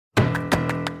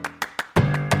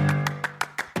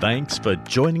Thanks for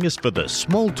joining us for the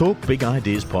Small Talk Big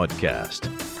Ideas podcast,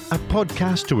 a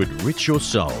podcast to enrich your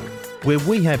soul, where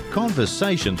we have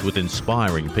conversations with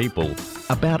inspiring people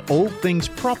about all things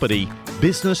property,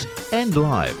 business and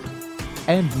life.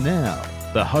 And now,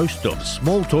 the host of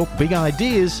Small Talk Big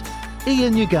Ideas,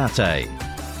 Ian Ugarte.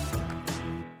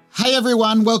 Hey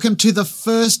everyone, welcome to the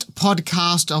first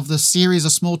podcast of the series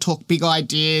of Small Talk Big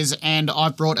Ideas, and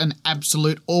I've brought an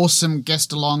absolute awesome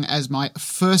guest along as my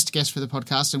first guest for the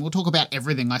podcast, and we'll talk about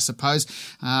everything, I suppose.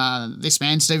 This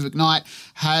man, Steve McKnight,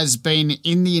 has been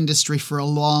in the industry for a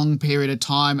long period of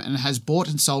time and has bought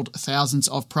and sold thousands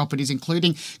of properties,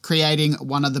 including creating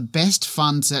one of the best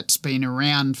funds that's been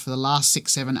around for the last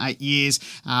 6, 7, 8 years,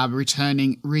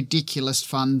 returning ridiculous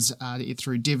funds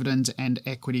through dividends and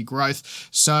equity growth.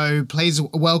 So please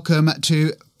welcome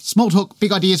to Small Talk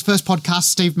Big Ideas first podcast,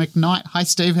 Steve McKnight. Hi,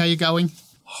 Steve. How are you going?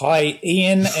 Hi,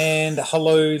 Ian, and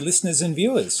hello, listeners and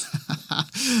viewers.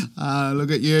 Look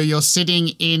at you. You're sitting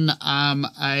in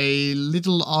a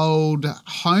little old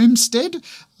homestead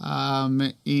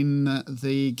in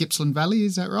the Gippsland Valley.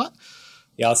 Is that right?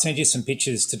 Yeah, I'll send you some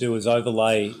pictures to do as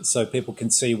overlay so people can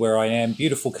see where I am.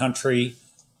 Beautiful country,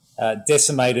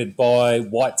 decimated by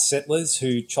white settlers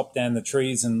who chopped down the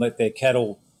trees and let their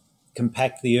cattle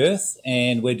compact the earth,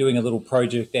 and we're doing a little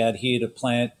project out here to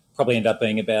plant, probably end up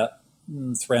being about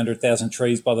 300,000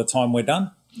 trees by the time we're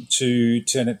done, to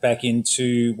turn it back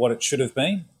into what it should have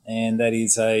been, and that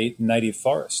is a native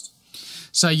forest.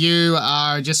 So you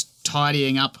are just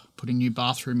tidying up, putting new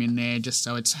bathroom in there just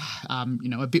so it's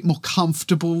a bit more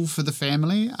comfortable for the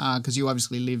family, because you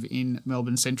obviously live in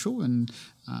Melbourne Central, and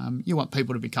you want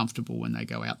people to be comfortable when they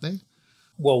go out there.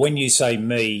 Well, when you say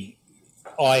me,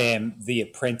 I am the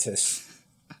apprentice,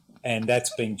 and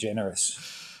that's being generous.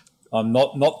 I'm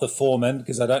not the foreman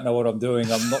because I don't know what I'm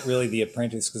doing. I'm not really the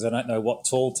apprentice because I don't know what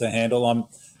tool to handle.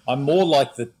 I'm more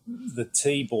like the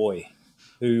tea boy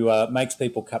who makes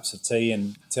people cups of tea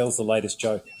and tells the latest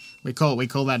joke. We call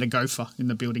that a gopher in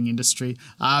the building industry.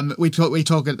 We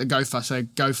talk at the gopher. So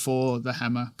go for the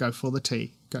hammer, go for the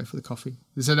tea, go for the coffee.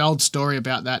 There's an old story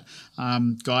about that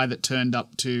guy that turned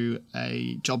up to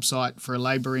a job site for a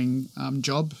labouring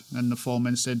job, and the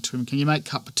foreman said to him, "Can you make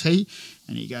a cup of tea?"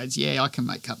 And he goes, "Yeah, I can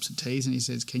make cups of teas." And he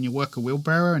says, "Can you work a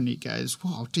wheelbarrow?" And he goes,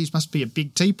 "Wow, geez, must be a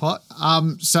big teapot."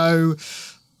 So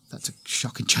that's a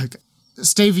shocking joke.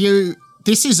 Steve,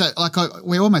 this is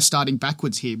we're almost starting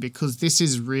backwards here, because this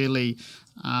is really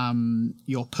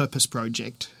your purpose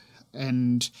project,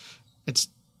 and it's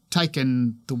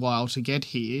taken the while to get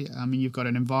here. I mean, you've got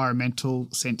an environmental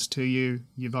sense to you.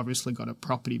 You've obviously got a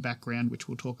property background, which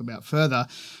we'll talk about further.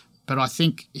 But I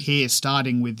think here,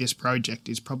 starting with this project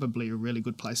is probably a really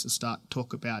good place to start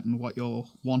talk about and what you're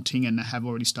wanting and have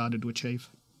already started to achieve.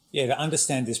 Yeah, to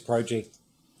understand this project,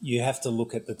 you have to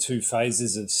look at the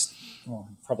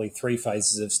probably three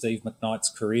phases of Steve McKnight's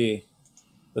career.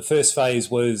 The first phase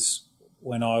was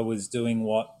when I was doing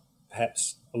what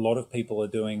perhaps a lot of people are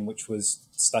doing, which was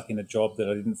stuck in a job that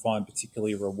I didn't find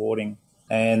particularly rewarding.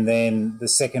 And then the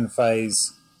second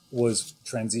phase was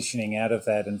transitioning out of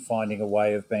that and finding a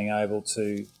way of being able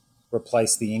to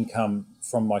replace the income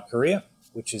from my career,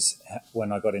 which is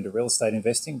when I got into real estate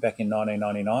investing back in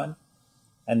 1999.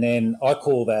 And then I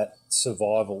call that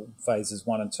survival, phases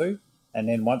 1 and 2. And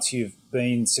then once you've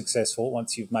been successful,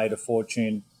 once you've made a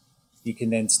fortune, you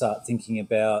can then start thinking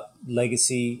about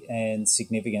legacy and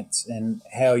significance and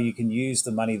how you can use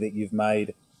the money that you've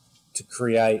made to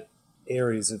create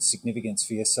areas of significance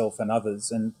for yourself and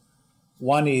others. And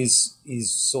one is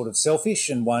sort of selfish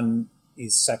and one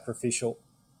is sacrificial.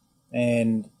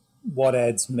 And what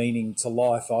adds meaning to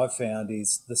life, I've found,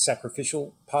 is the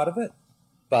sacrificial part of it.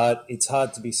 But it's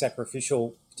hard to be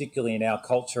sacrificial, particularly in our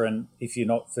culture. And if you're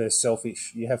not first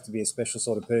selfish, you have to be a special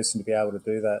sort of person to be able to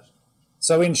do that.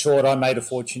 So in short, I made a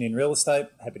fortune in real estate.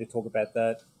 Happy to talk about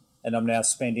that. And I'm now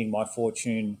spending my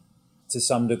fortune to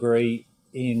some degree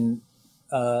in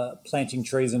planting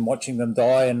trees and watching them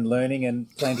die, and learning and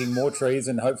planting more trees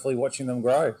and hopefully watching them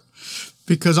grow.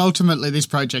 Because ultimately this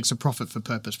project's a profit for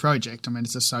purpose project. I mean,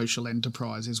 it's a social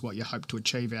enterprise is what you hope to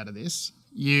achieve out of this.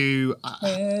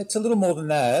 It's a little more than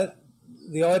that.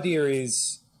 The idea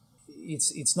is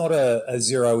it's not a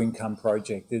zero income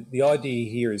project. The idea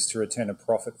here is to return a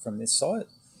profit from this site,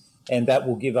 and that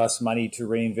will give us money to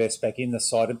reinvest back in the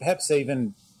site, and perhaps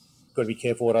even, got to be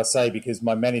careful what I say because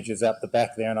my manager's out the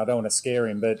back there and I don't want to scare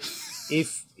him, but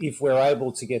if we're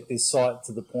able to get this site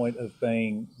to the point of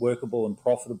being workable and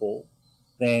profitable,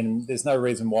 then there's no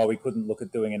reason why we couldn't look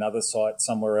at doing another site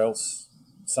somewhere else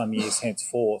some years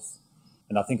henceforth.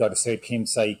 And I think I just heard Kim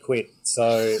say he quit,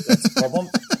 so that's a problem.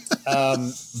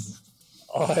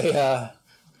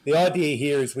 The idea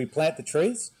here is we plant the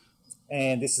trees,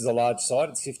 and this is a large site.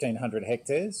 It's 1,500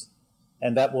 hectares,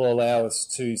 and that will allow us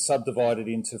to subdivide it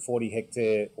into 40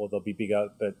 hectare, or they'll be bigger,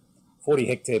 but 40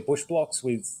 hectare bush blocks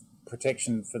with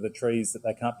protection for the trees that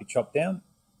they can't be chopped down.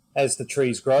 As the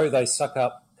trees grow, they suck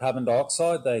up carbon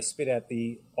dioxide, they spit out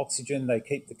the oxygen, they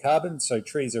keep the carbon. So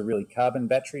trees are really carbon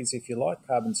batteries, if you like,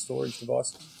 carbon storage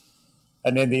devices.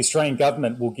 And then the Australian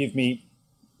government will give me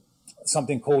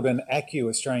something called an ACCU,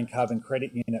 Australian Carbon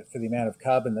Credit Unit, for the amount of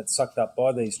carbon that's sucked up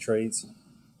by these trees.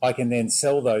 I can then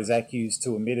sell those ACCUs to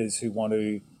emitters who want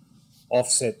to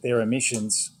offset their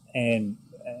emissions and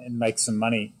make some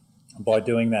money by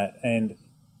doing that. And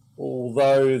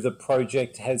although the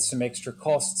project has some extra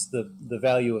costs, the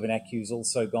value of an ACCU has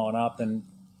also gone up. And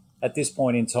at this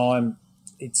point in time,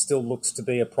 it still looks to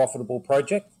be a profitable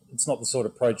project. It's not the sort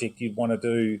of project you'd want to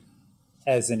do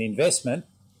as an investment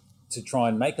to try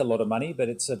and make a lot of money, but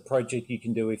it's a project you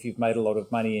can do if you've made a lot of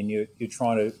money and you're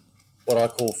trying to, what I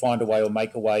call, find a way or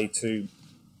make a way to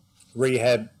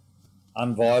rehab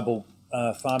unviable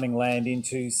farming land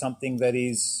into something that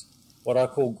is what I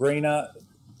call greener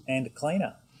and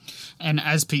cleaner. And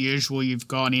as per usual, you've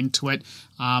gone into it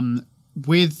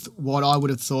with what I would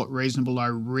have thought reasonable low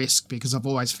risk, because I've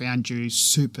always found you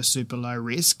super, super low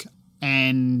risk.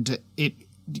 And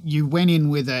you went in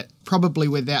with it probably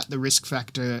without the risk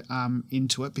factor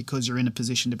into it, because you're in a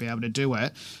position to be able to do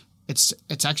it. It's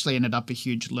actually ended up a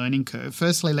huge learning curve.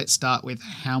 Firstly, let's start with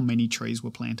how many trees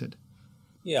were planted.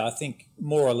 Yeah, I think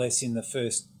more or less in the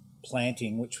first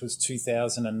planting, which was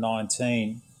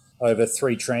 2019, over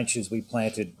 3 tranches we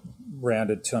planted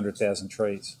rounded 200,000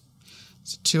 trees.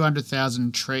 So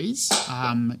 200,000 trees.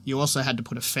 You also had to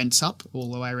put a fence up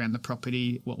all the way around the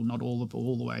property. Well, not all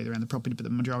the way around the property, but the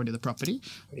majority of the property.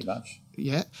 Pretty much.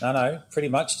 Yeah. No, pretty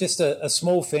much. Just a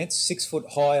small fence,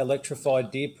 6-foot high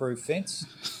electrified deer-proof fence.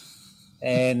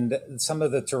 And some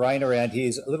of the terrain around here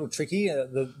is a little tricky.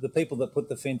 The people that put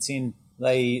the fence in,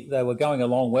 they were going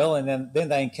along well, and then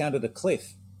they encountered a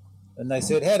cliff. And they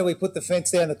said, "How do we put the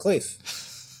fence down the cliff?"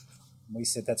 And we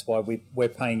said, "That's why we're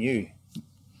paying you."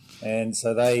 And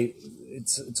so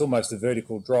it's almost a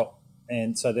vertical drop.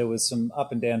 And so there was some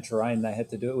up and down terrain they had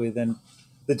to do it with. And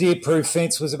the deer-proof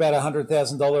fence was about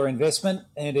 $100,000 investment,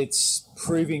 and it's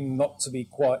proving not to be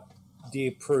quite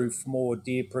deer-proof, more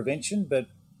deer prevention, but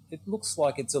it looks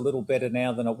like it's a little better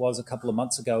now than it was a couple of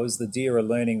months ago, as the deer are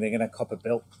learning they're going to cop a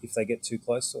belt if they get too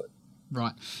close to it.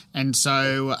 Right. And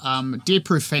so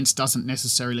deer-proof fence doesn't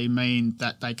necessarily mean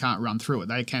that they can't run through it.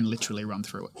 They can literally run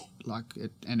through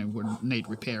it, and it would need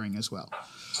repairing as well.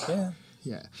 Yeah.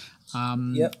 Yeah.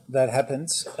 Yep, that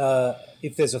happens.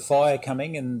 If there's a fire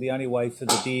coming and the only way for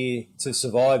the deer to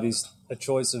survive is a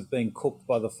choice of being cooked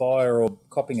by the fire or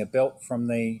copping a belt from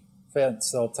the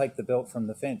fence, they'll take the belt from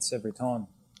the fence every time.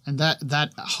 And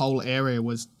that whole area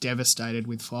was devastated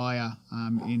with fire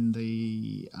in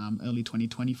the early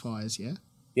 2020 fires, yeah?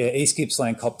 Yeah, East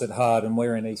Gippsland copped it hard, and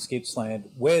we're in East Gippsland.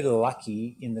 We're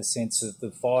lucky in the sense that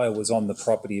the fire was on the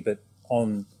property, but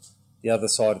on the other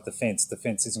side of the fence. The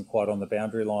fence isn't quite on the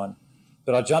boundary line.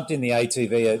 But I jumped in the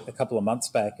ATV a couple of months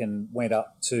back and went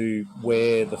up to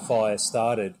where the fire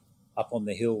started, up on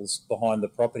the hills behind the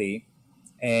property,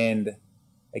 and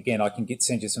again, I can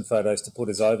send you some photos to put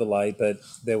as overlay, but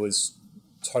there was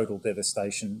total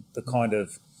devastation, the kind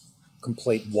of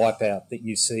complete wipeout that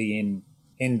you see in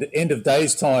end of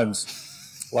days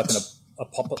times, like an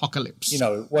apocalypse. You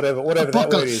know, whatever that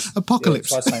word is.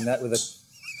 Apocalypse. Yeah, try saying that with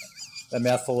a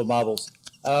mouthful of marbles.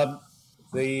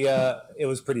 It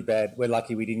was pretty bad. We're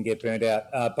lucky we didn't get burned out,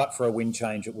 but for a wind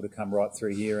change, it would have come right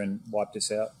through here and wiped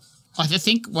us out. I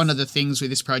think one of the things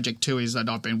with this project too is that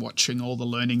I've been watching all the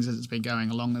learnings as it's been going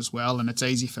along as well, and it's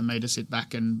easy for me to sit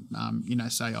back and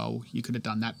say, "Oh, you could have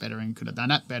done that better and you could have done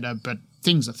that better." But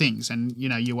things are things, and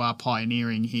you are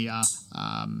pioneering here.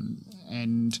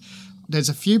 And there's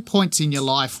a few points in your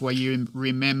life where you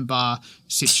remember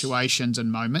situations and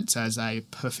moments as a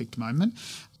perfect moment.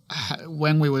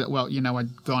 When we were,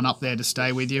 I'd gone up there to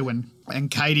stay with you,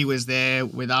 and Katie was there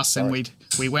with us, and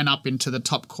we went up into the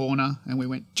top corner, and we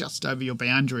went just over your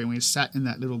boundary, and we sat in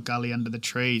that little gully under the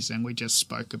trees, and we just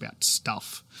spoke about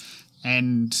stuff.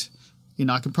 And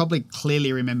I can probably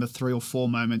clearly remember 3 or 4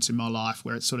 moments in my life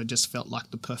where it sort of just felt like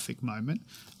the perfect moment.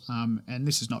 And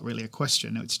this is not really a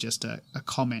question; it's just a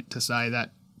comment to say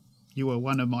that you were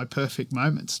one of my perfect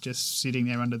moments, just sitting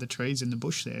there under the trees in the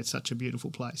bush there. It's such a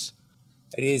beautiful place.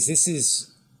 It is. This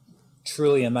is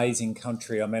truly amazing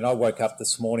country. I mean, I woke up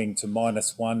this morning to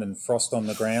 -1 and frost on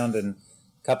the ground, and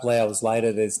a couple of hours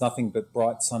later there's nothing but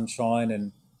bright sunshine,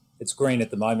 and it's green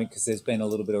at the moment because there's been a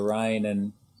little bit of rain.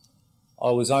 And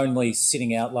I was only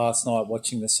sitting out last night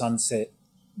watching the sunset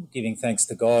giving thanks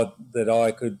to God that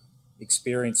I could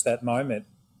experience that moment.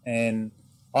 And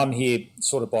I'm here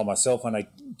sort of by myself. I know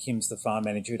Kim's the farm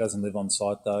manager, who doesn't live on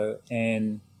site though,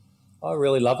 and I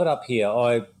really love it up here.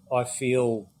 I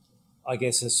feel, I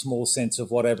guess, a small sense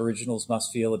of what Aboriginals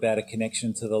must feel about a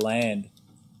connection to the land.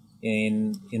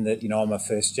 In that, I'm a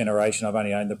first generation. I've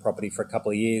only owned the property for a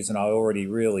couple of years, and I already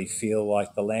really feel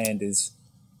like the land is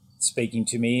speaking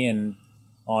to me, and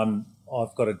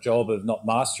I've got a job of not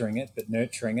mastering it but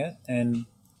nurturing it. And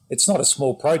it's not a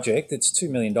small project. It's $2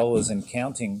 million and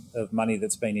counting of money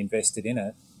that's been invested in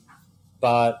it.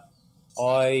 But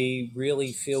I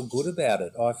really feel good about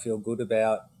it. I feel good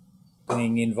about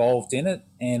being involved in it,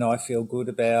 and I feel good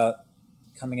about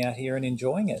coming out here and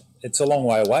enjoying it. It's a long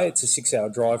way away. It's a 6-hour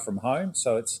drive from home,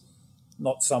 so it's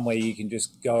not somewhere you can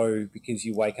just go because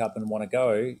you wake up and want to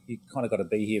go. You kind of got to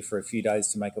be here for a few days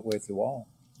to make it worth your while.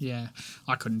 Yeah,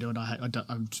 I couldn't do it. I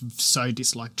so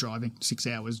dislike driving. 6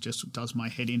 hours just does my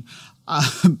head in.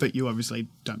 But you obviously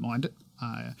don't mind it.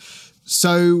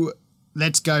 So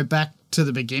let's go back to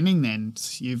the beginning then.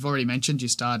 You've already mentioned you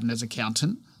started as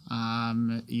accountant.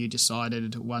 You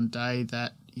decided one day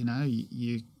that,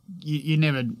 you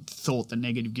never thought that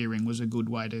negative gearing was a good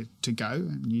way to go,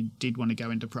 and you did want to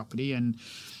go into property, and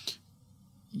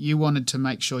you wanted to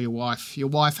make sure your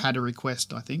wife had a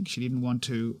request, I think. She didn't want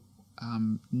to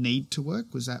need to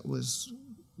work. Was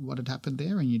what had happened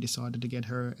there, and you decided to get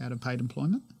her out of paid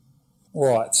employment?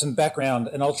 All right, some background,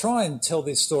 and I'll try and tell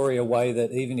this story a way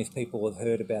that even if people have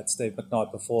heard about Steve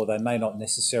McKnight before, they may not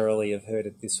necessarily have heard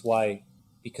it this way,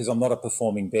 because I'm not a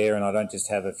performing bear and I don't just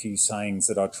have a few sayings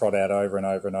that I trot out over and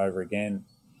over and over again.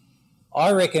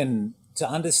 I reckon to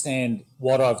understand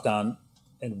what I've done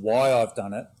and why I've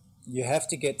done it, you have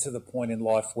to get to the point in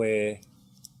life where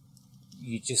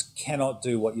you just cannot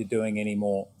do what you're doing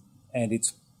anymore. And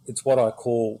it's what I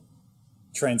call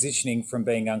transitioning from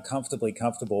being uncomfortably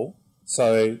comfortable,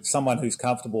 so someone who's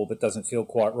comfortable but doesn't feel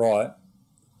quite right,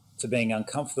 to being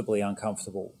uncomfortably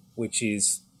uncomfortable, which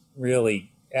is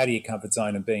really out of your comfort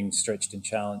zone and being stretched and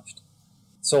challenged.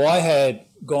 So I had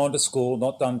gone to school,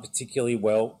 not done particularly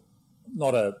well,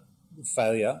 not a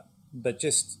failure, but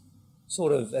just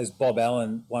sort of, as Bob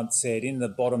Allen once said, in the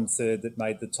bottom third that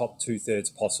made the top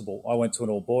 2/3 possible. I went to an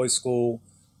all-boys school.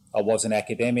 I wasn't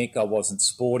academic. I wasn't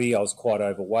sporty. I was quite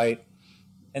overweight.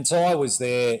 And so I was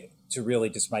there to really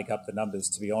just make up the numbers,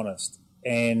 to be honest.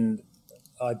 And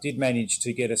I did manage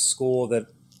to get a score that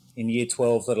in year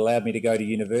 12 that allowed me to go to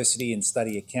university and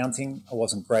study accounting. I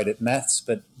wasn't great at maths,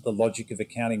 but the logic of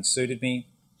accounting suited me.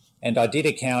 And I did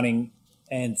accounting,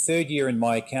 and third year in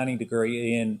my accounting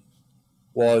degree, Ian,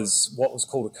 was what was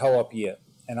called a co-op year.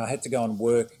 And I had to go and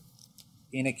work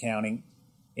in accounting,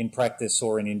 in practice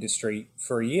or in industry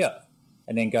for a year,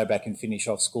 and then go back and finish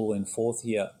off school in fourth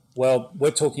year. Well,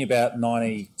 we're talking about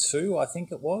 92, I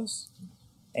think it was.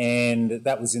 And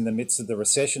that was in the midst of the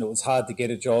recession. It was hard to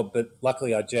get a job, but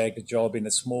luckily I jagged a job in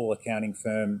a small accounting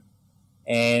firm,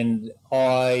 and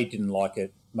I didn't like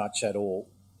it much at all.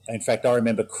 In fact, I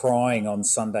remember crying on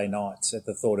Sunday nights at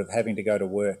the thought of having to go to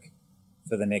work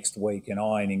for the next week and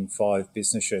ironing 5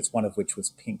 business shirts, one of which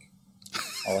was pink,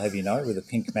 I'll have you know, with a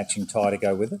pink matching tie to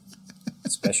go with it.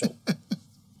 Special.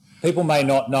 People may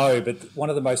not know, but one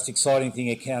of the most exciting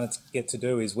things accountants get to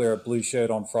do is wear a blue shirt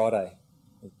on Friday.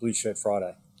 Blue Shirt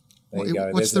Friday. There you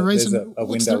go. What's the reason? There's a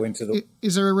window into the...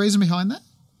 Is there a reason behind that?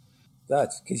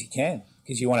 That's because you can.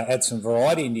 Because you want to add some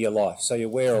variety into your life. So you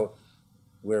wear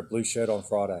a blue shirt on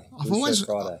Friday. I've always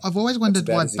wondered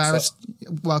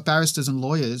why barristers and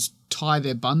lawyers tie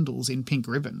their bundles in pink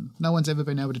ribbon. No one's ever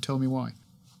been able to tell me why.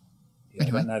 Yeah,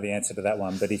 anyway. I don't know the answer to that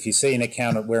one. But if you see an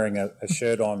accountant wearing a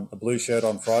blue shirt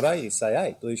on Friday, you say,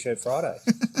 hey, Blue Shirt Friday.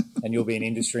 And you'll be an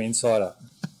industry insider.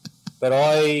 But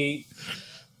I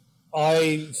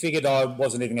figured I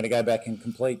wasn't even going to go back and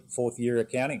complete fourth year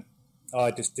accounting.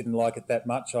 I just didn't like it that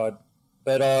much. I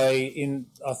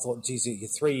thought, geez, you're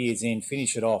 3 years in,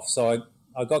 finish it off. So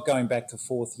I got going back to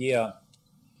fourth year,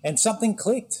 and something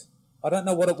clicked. I don't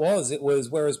know what it was. It was,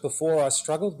 whereas before I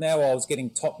struggled, now I was getting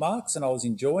top marks and I was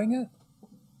enjoying it.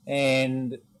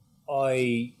 And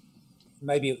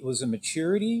maybe it was a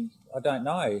maturity. I don't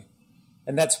know.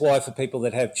 And that's why for people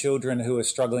that have children who are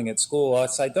struggling at school, I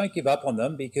say don't give up on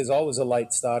them, because I was a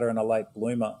late starter and a late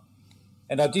bloomer.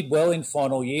 And I did well in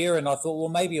final year, and I thought, well,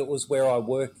 maybe it was where I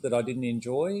worked that I didn't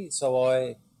enjoy. So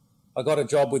I got a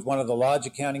job with one of the large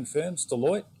accounting firms,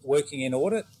 Deloitte, working in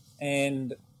audit,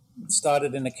 and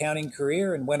started an accounting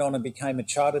career and went on and became a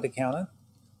chartered accountant,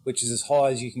 which is as high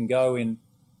as you can go in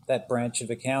that branch of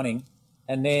accounting,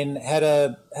 and then had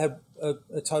a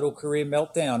total career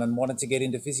meltdown and wanted to get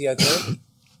into physiotherapy.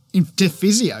 Into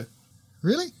physio?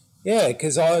 Really? Yeah,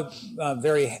 because I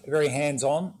very very hands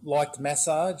on, liked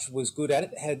massage, was good at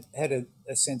it, had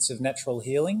a sense of natural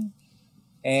healing,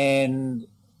 and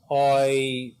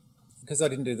because I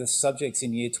didn't do the subjects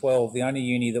in year 12, the only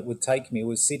uni that would take me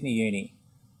was Sydney Uni,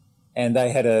 and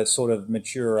they had a sort of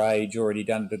mature age, already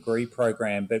done a degree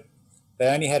program, but they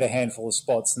only had a handful of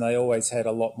spots, and they always had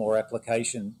a lot more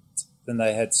application than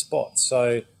they had spots.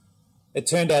 So it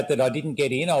turned out that I didn't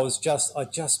get in. I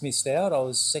just missed out. I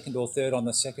was second or third on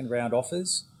the second round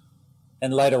offers.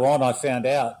 And later on, I found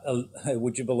out,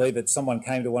 would you believe it, someone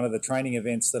came to one of the training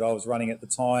events that I was running at the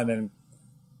time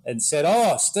and said,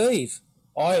 "Oh, Steve,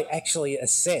 I actually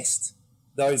assessed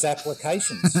those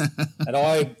applications." And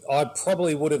I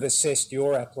probably would have assessed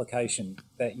your application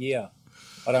that year.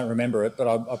 I don't remember it, but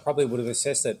I probably would have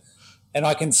assessed it. And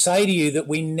I can say to you that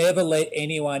we never let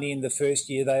anyone in the first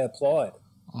year they applied.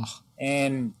 Oh.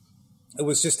 And it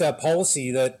was just our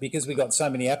policy that because we got so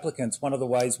many applicants, one of the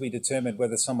ways we determined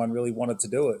whether someone really wanted to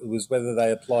do it was whether they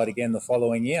applied again the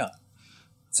following year.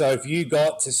 So if you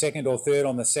got to second or third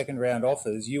on the second round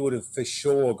offers, you would have for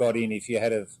sure got in if you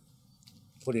had have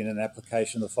put in an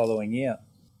application the following year.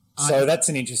 So that's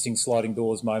an interesting sliding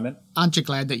doors moment. Aren't you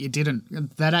glad that you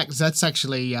didn't? That's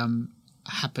actually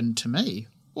happened to me.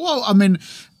 Well, I mean,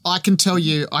 I can tell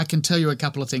you a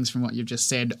couple of things from what you've just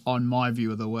said on my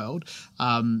view of the world.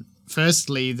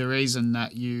 Firstly, the reason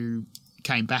that you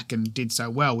came back and did so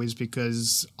well is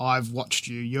because I've watched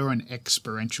you. You're an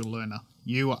experiential learner.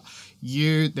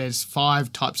 There's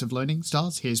 5 types of learning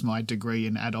styles. Here's my degree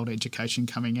in adult education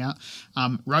coming out.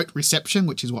 Rote reception,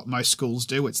 which is what most schools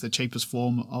do. It's the cheapest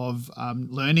form of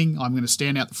learning. I'm going to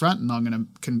stand out the front and I'm going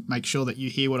to make sure that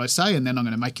you hear what I say, and then I'm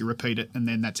going to make you repeat it, and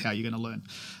then that's how you're going to learn.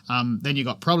 Then you've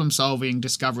got problem solving,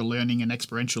 discovery learning, and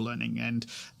experiential learning, and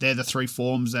they're the 3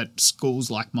 forms that schools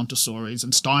like Montessori's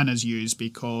and Steiner's use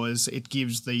because it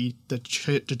gives the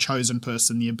chosen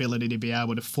person the ability to be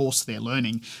able to force their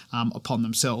learning upon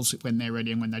themselves when they're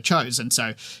ready and when they chose. And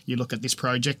so you look at this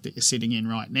project that you're sitting in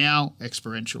right now,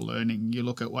 experiential learning. You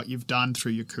look at what you've done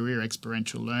through your career,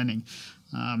 experiential learning.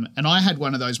 And I had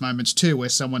one of those moments too where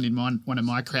someone in one of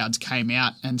my crowds came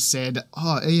out and said,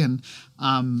 "Oh, Ian,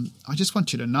 I just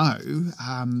want you to know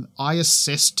I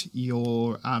assessed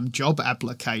your job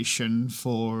application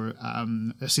for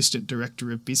Assistant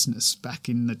Director of Business back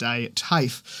in the day at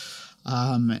TAFE.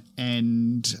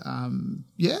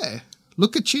 Yeah,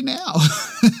 look at you now."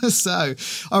 So,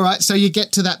 all right, so you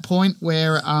get to that point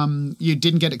where you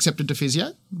didn't get accepted to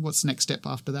physio. What's the next step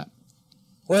after that?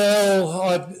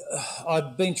 Well,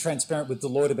 I'd been transparent with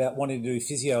Deloitte about wanting to do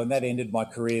physio, and that ended my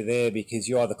career there because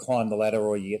you either climb the ladder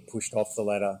or you get pushed off the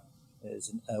ladder.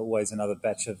 There's always another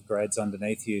batch of grads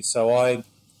underneath you. So I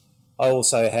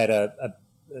also had a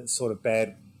sort of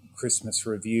bad Christmas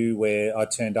review where I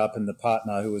turned up and the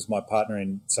partner who was my partner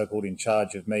in so-called in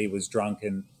charge of me was drunk,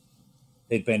 and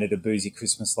he'd been at a boozy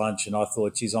Christmas lunch, and I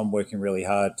thought, geez, I'm working really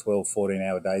hard, 12,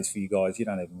 14-hour days for you guys. You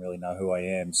don't even really know who I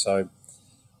am. So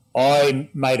I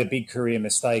made a big career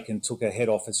mistake and took a head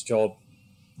office job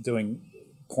doing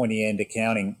pointy end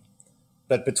accounting.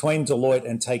 But between Deloitte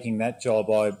and taking that job,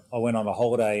 I went on a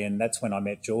holiday, and that's when I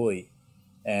met Julie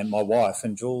and my wife.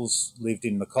 And Jules lived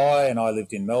in Mackay and I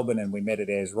lived in Melbourne, and we met at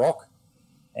Ayers Rock.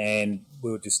 And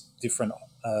we were just different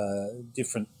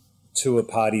tour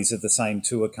parties of the same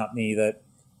tour company that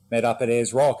met up at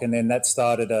Ayers Rock. And then that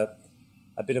started a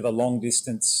bit of a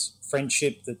long-distance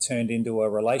friendship that turned into a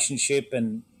relationship.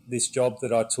 And this job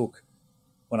that I took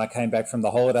when I came back from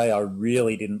the holiday, I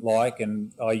really didn't like,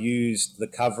 and I used the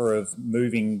cover of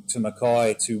moving to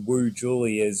Mackay to woo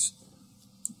Julie as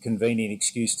convenient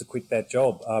excuse to quit that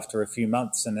job after a few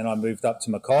months. And then I moved up to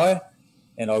Mackay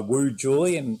and I wooed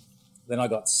Julie, and then I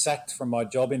got sacked from my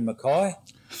job in Mackay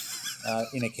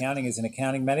in accounting as an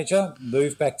accounting manager,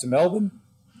 moved back to Melbourne,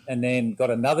 and then got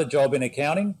another job in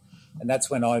accounting. And that's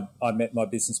when I met my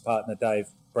business partner, Dave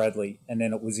Bradley. And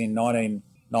then it was in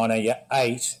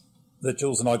 1998 that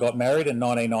Jules and I got married, in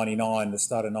 1999, the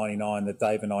start of 99, that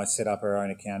Dave and I set up our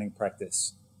own accounting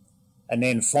practice. And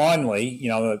then finally,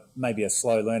 maybe a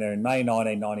slow learner, in May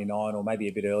 1999 or maybe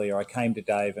a bit earlier, I came to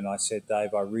Dave and I said,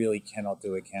 "Dave, I really cannot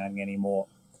do accounting anymore."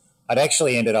 I'd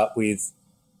actually ended up with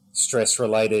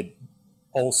stress-related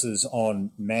ulcers on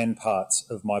man parts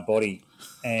of my body,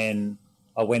 and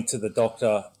I went to the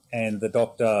doctor, and the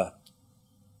doctor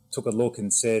took a look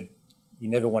and said, "You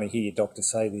never want to hear your doctor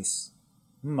say this.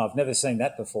 I've never seen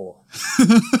that before."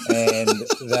 And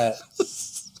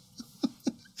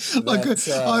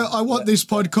I want this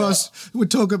podcast. We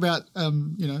talk about,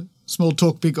 small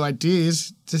talk, big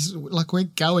ideas. Just like we're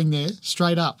going there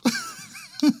straight up.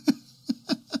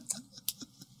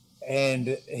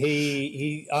 And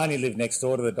he only lived next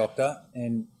door to the doctor,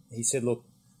 and he said, look,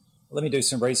 let me do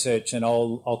some research and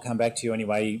I'll come back to you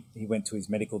anyway. He went to his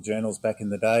medical journals back in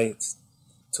the day,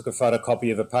 took a photocopy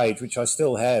of a page, which I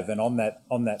still have, and on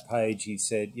that page he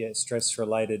said, yeah,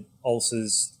 stress-related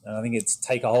ulcers, and I think it's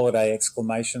take a holiday, !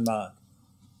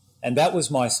 And that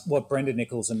was what Brendan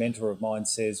Nichols, a mentor of mine,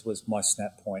 says was my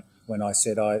snap point when I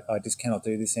said, I just cannot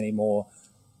do this anymore.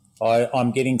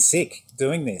 I'm getting sick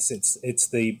doing this. It's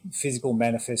the physical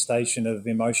manifestation of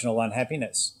emotional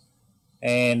unhappiness.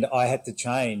 And I had to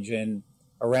change. And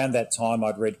around that time,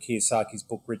 I'd read Kiyosaki's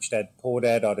book, Rich Dad, Poor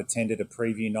Dad. I'd attended a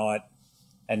preview night.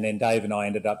 And then Dave and I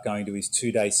ended up going to his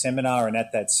 2-day seminar. And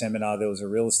at that seminar, there was a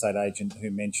real estate agent who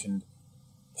mentioned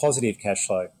positive cash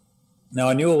flow. Now,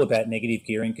 I knew all about negative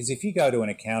gearing because if you go to an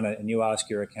accountant and you ask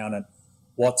your accountant,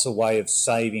 what's a way of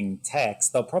saving tax,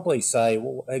 they'll probably say,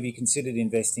 well, have you considered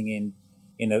investing in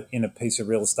a piece of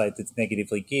real estate that's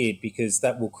negatively geared, because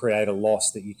that will create a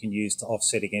loss that you can use to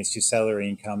offset against your salary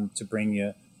income to bring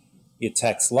your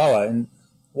tax lower. And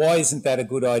why isn't that a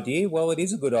good idea? Well, it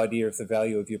is a good idea if the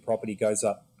value of your property goes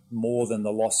up more than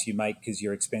the loss you make because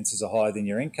your expenses are higher than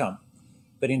your income.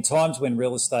 But in times when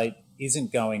real estate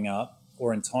isn't going up,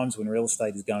 or in times when real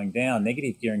estate is going down,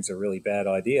 negative gearing is a really bad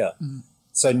idea. Mm.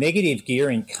 So negative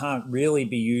gearing can't really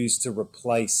be used to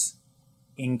replace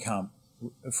income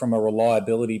from a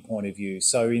reliability point of view.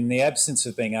 So in the absence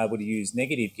of being able to use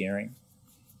negative gearing,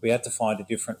 we have to find a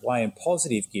different way. And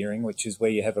positive gearing, which is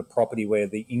where you have a property where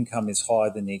the income is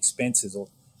higher than the expenses, or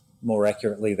more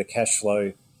accurately, the cash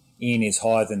flow in is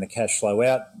higher than the cash flow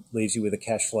out, leaves you with a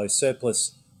cash flow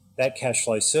surplus. That cash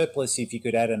flow surplus, if you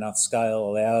could add enough scale,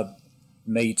 allowed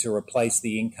me to replace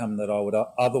the income that I would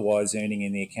otherwise earning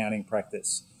in the accounting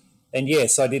practice. And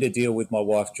yes, I did a deal with my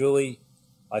wife, Julie.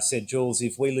 I said, Jules,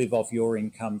 if we live off your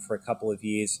income for a couple of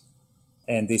years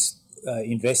and this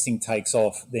investing takes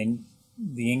off, then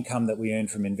the income that we earn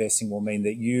from investing will mean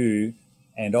that you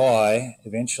and I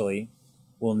eventually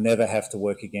will never have to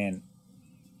work again.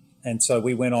 And so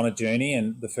we went on a journey,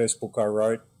 and the first book I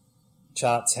wrote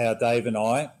charts how Dave and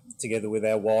I, together with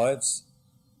our wives,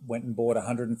 went and bought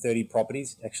 130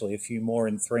 properties, actually a few more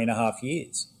in 3.5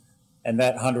 years. And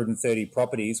that 130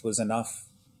 properties was enough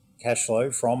cash flow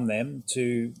from them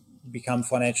to become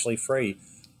financially free.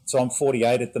 So I'm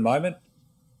 48 at the moment,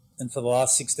 and for the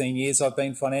last 16 years I've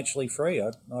been financially free.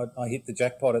 I hit the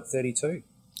jackpot at 32.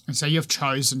 And so you've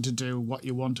chosen to do what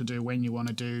you want to do when you want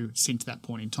to do since that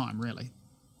point in time, really.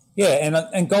 Yeah,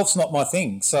 and golf's not my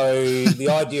thing. So the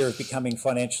idea of becoming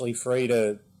financially free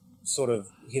to sort of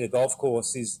hit a golf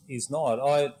course is not.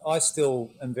 I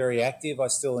still am very active. I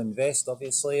still invest,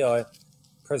 obviously. I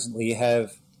presently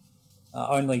have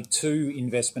only 2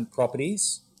 investment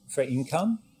properties for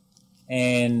income,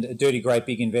 and a dirty great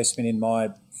big investment in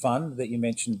my fund that you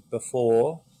mentioned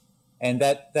before, and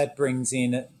that brings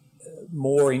in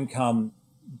more income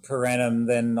per annum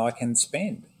than I can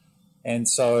spend. And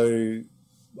so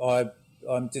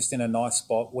I'm just in a nice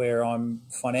spot where I'm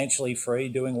financially free,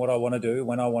 doing what I want to do,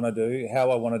 when I want to do,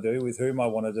 how I want to do, with whom I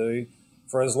want to do,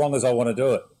 for as long as I want to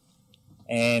do it.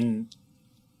 And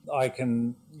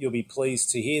you'll be pleased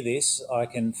to hear this, I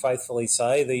can faithfully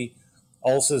say the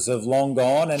ulcers have long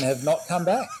gone and have not come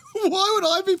back. Why would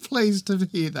I be pleased to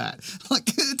hear that? Like,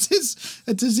 it's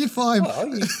as if I'm...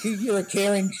 Well, you're a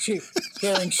caring,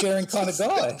 sharing kind of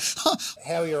guy.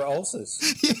 How are your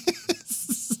ulcers?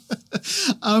 Yes.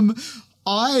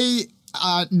 I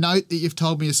note that you've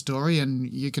told me a story, and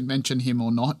you can mention him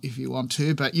or not if you want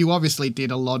to, but you obviously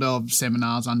did a lot of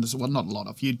seminars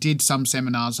you did some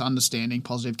seminars understanding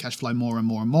positive cash flow more and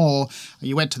more and more.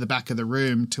 You went to the back of the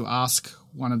room to ask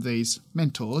one of these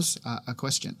mentors a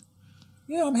question.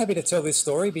 Yeah, I'm happy to tell this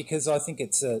story because I think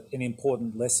it's an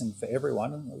important lesson for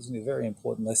everyone, and it was a very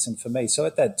important lesson for me. So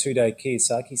at that 2-day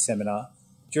Kiyosaki seminar,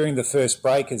 during the first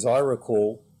break, as I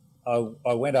recall,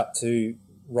 I went up to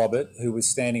Robert, who was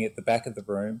standing at the back of the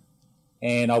room,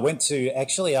 and I went to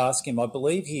actually ask him, I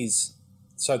believe his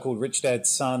so-called rich dad's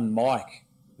son, Mike.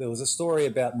 There was a story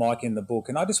about Mike in the book,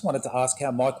 and I just wanted to ask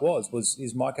how Mike was.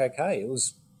 Is Mike okay? It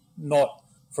was not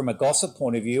from a gossip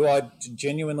point of view. I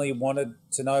genuinely wanted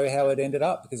to know how it ended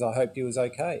up because I hoped he was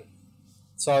okay.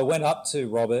 So I went up to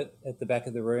Robert at the back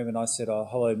of the room and I said, "Oh,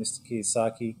 hello, Mr.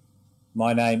 Kiyosaki,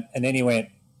 my name." And then he went,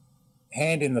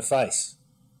 hand in the face.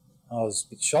 I was a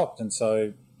bit shocked, and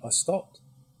so I stopped.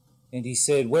 And he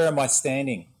said, "Where am I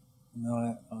standing?"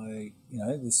 And I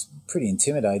this is pretty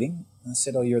intimidating. I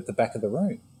said, "Oh, you're at the back of the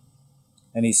room."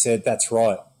 And he said, "That's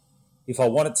right. If I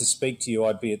wanted to speak to you,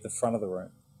 I'd be at the front of the room."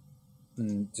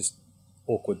 And just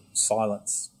awkward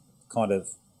silence, kind of.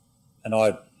 And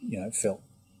I, felt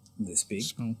this big.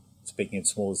 Small. speaking of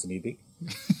small, isn't he big?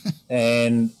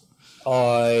 And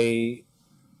I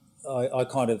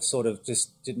kind of sort of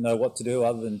just didn't know what to do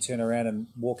other than turn around and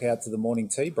walk out to the morning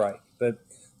tea break. But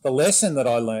the lesson that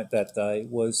I learnt that day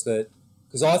was that,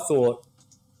 because I thought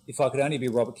if I could only be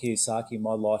Robert Kiyosaki,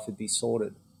 my life would be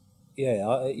sorted. Yeah,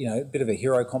 a bit of a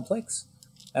hero complex.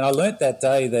 And I learnt that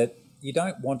day that you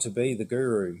don't want to be the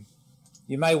guru.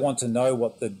 You may want to know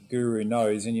what the guru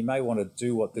knows, and you may want to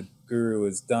do what the guru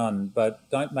has done, but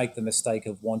don't make the mistake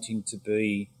of wanting to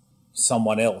be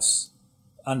someone else.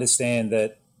 Understand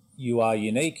that you are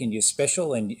unique and you're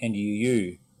special and you're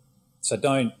you. So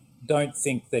don't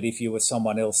think that if you were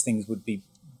someone else, things would be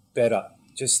better.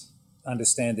 Just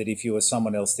understand that if you were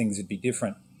someone else, things would be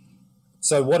different.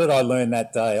 So what did I learn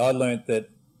that day? I learned that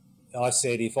I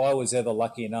said if I was ever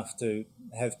lucky enough to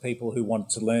have people who wanted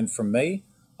to learn from me,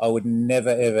 I would never,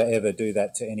 ever, ever do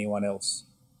that to anyone else.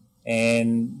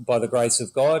 And by the grace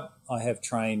of God, I have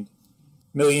trained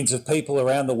millions of people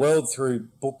around the world through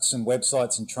books and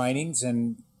websites and trainings.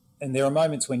 And there are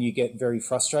moments when you get very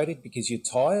frustrated because you're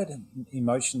tired,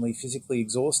 emotionally, physically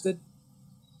exhausted.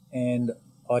 And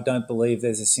I don't believe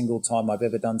there's a single time I've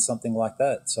ever done something like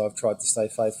that. So I've tried to stay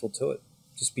faithful to it.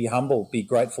 Just be humble, be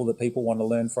grateful that people want to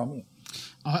learn from you.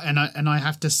 And I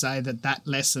have to say that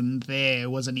lesson there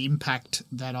was an impact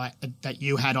that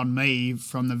you had on me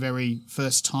from the very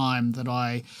first time that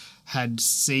I had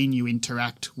seen you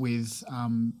interact with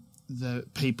the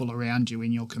people around you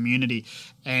in your community.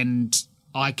 And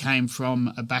I came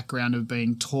from a background of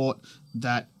being taught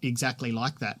that exactly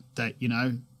like that,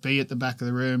 be at the back of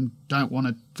the room, don't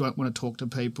want to talk to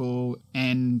people.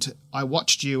 And I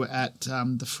watched you at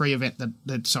the free event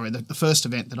the first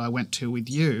event that I went to with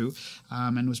you,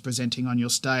 and was presenting on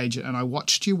your stage. And I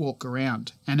watched you walk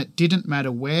around, and it didn't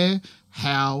matter where,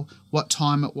 how, what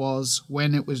time it was,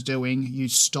 when it was doing. You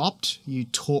stopped, you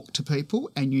talked to people,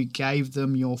 and you gave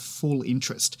them your full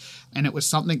interest. And it was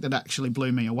something that actually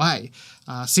blew me away.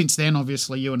 Since then,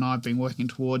 obviously, you and I have been working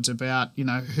towards about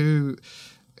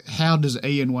how does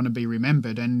Ian want to be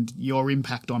remembered? And your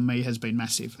impact on me has been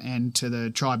massive. And to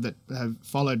the tribe that have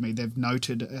followed me, they've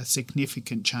noted a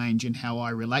significant change in how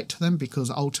I relate to them, because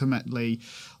ultimately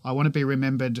I want to be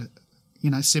remembered,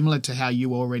 similar to how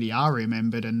you already are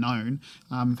remembered and known,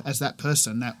 as that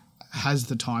person that has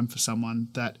the time for someone,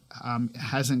 that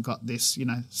hasn't got this,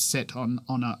 set on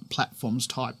a platforms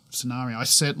type scenario. I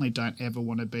certainly don't ever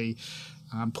want to be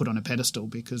put on a pedestal,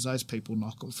 because those people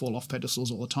fall off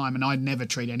pedestals all the time, and I never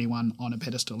treat anyone on a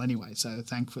pedestal anyway. So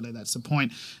thankfully that's the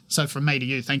point. So from me to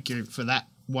you, thank you for that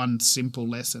one simple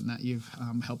lesson that you've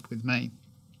helped with me.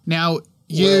 Now,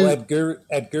 at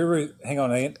Guru, hang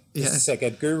on, Ian, just a sec.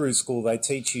 At Guru School, they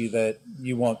teach you that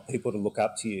you want people to look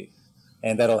up to you,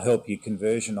 and that'll help you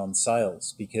conversion on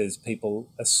sales, because people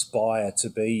aspire to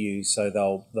be you, so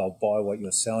they'll buy what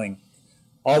you're selling.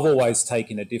 I've always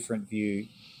taken a different view.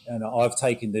 And I've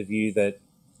taken the view that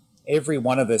every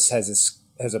one of us has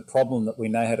a problem that we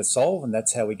know how to solve, and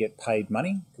that's how we get paid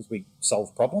money, because we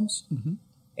solve problems. Mm-hmm.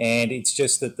 And it's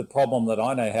just that the problem that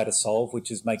I know how to solve,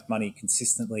 which is make money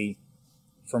consistently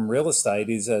from real estate,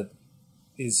 is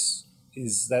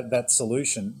that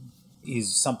solution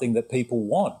is something that people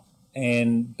want.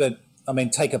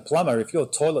 Take a plumber. If your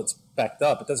toilet's backed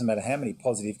up, it doesn't matter how many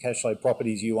positive cash flow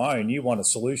properties you own, you want a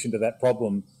solution to that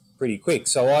problem pretty quick.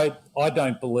 So I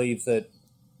don't believe that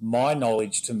my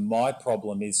knowledge to my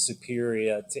problem is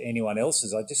superior to anyone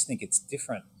else's. I just think it's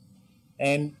different.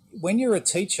 And when you're a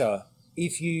teacher,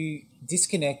 if you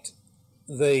disconnect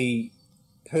the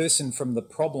person from the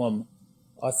problem,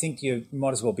 I think you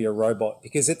might as well be a robot,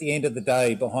 because at the end of the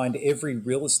day, behind every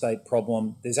real estate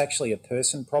problem, there's actually a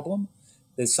person problem.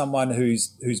 There's someone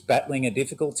who's battling a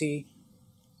difficulty.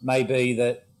 Maybe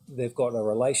that they've got a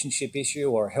relationship issue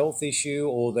or a health issue,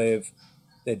 or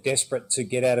they're desperate to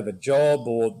get out of a job,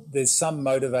 or there's some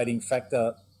motivating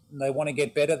factor. They want to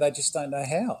get better, they just don't know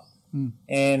how.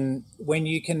 And when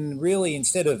you can really,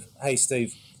 instead of, hey,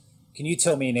 Steve, can you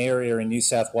tell me an area in New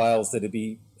South Wales that would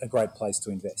be a great place to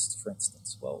invest, for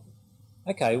instance? Well,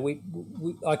 okay,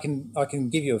 I can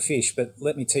give you a fish, but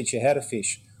let me teach you how to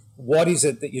fish. What is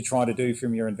it that you're trying to do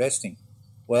from your investing?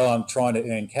 Well, I'm trying to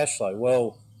earn cash flow.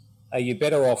 Well, are you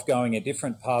better off going a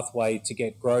different pathway to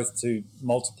get growth, to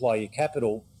multiply your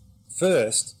capital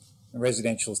first? And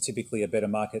residential is typically a better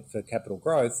market for capital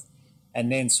growth, and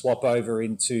then swap over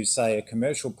into, say, a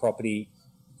commercial property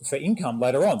for income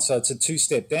later on. So it's a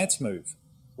two-step dance move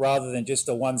rather than just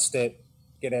a one-step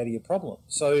get out of your problem.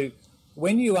 So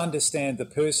when you understand the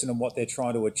person and what they're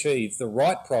trying to achieve, the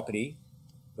right property,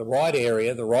 the right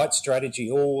area, the right strategy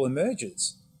all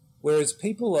emerges. Whereas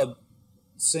people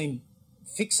seem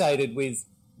fixated with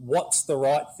what's the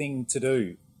right thing to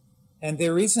do? And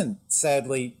there isn't,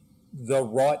 sadly, the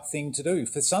right thing to do.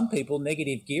 For some people,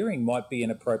 negative gearing might be an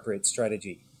appropriate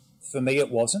strategy. For me, it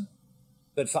wasn't.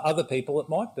 But for other people, it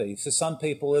might be. For some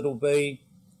people, it'll be,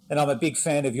 and I'm a big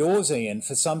fan of yours, Ian,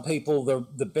 for some people,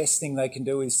 the best thing they can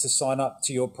do is to sign up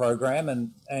to your program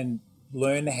and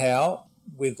learn how,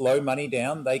 with low money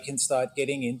down, they can start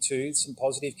getting into some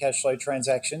positive cash flow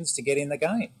transactions to get in the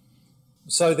game.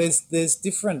 So there's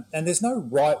different, and there's no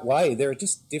right way. There are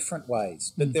just different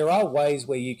ways. But there are ways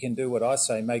where you can do what I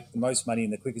say, make the most money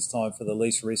in the quickest time for the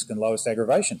least risk and lowest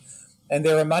aggravation. And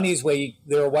there are ways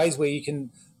where you can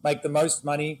make the most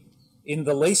money in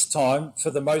the least time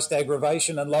for the most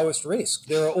aggravation and lowest risk.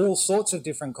 There are all sorts of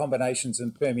different combinations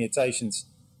and permutations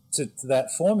to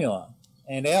that formula.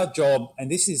 And our job,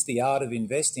 and this is the art of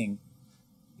investing,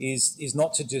 is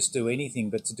not to just do anything,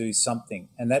 but to do something.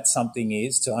 And that something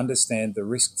is to understand the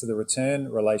risk to the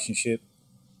return relationship.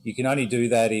 You can only do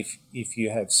that if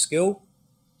you have skill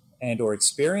and or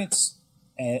experience,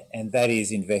 and that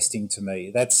is investing to me.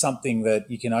 That's something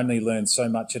that you can only learn so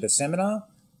much at a seminar.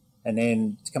 And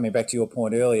then coming back to your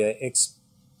point earlier,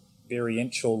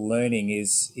 experiential learning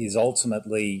is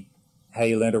ultimately how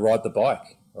you learn to ride the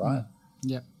bike, right?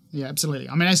 Yeah, absolutely.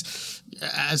 I mean, as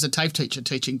a TAFE teacher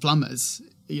teaching plumbers,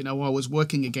 I was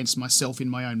working against myself in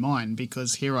my own mind,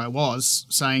 because here I was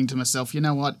saying to myself, you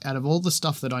know what, out of all the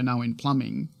stuff that I know in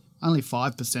plumbing, only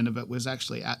 5% of it was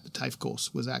actually at the TAFE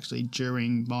course, was actually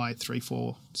during my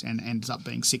 3-4 and ends up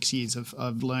being 6 years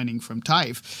of learning from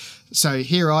TAFE. So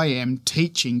here I am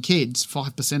teaching kids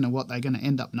 5% of what they're going to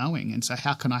end up knowing. And so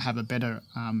how can I have a better,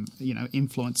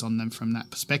 influence on them from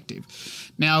that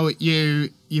perspective? Now,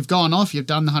 you've gone off, you've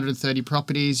done the 130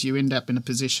 properties, you end up in a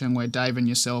position where Dave and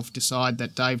yourself decide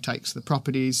that Dave takes the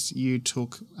properties. You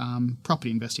took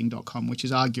propertyinvesting.com, which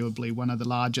is arguably one of the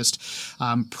largest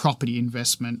property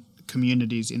investment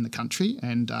communities in the country.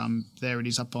 And there it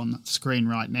is up on the screen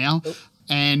right now. Oh.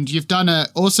 And you've done an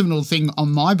awesome little thing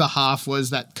on my behalf,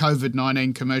 was that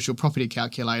COVID-19 commercial property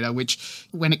calculator, which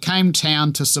when it came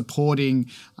down to supporting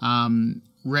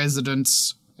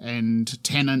residents and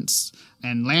tenants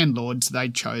and landlords, they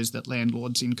chose that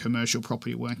landlords in commercial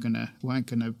property weren't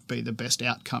gonna be the best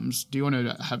outcomes. Do you want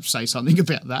to say something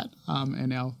about that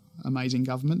and our amazing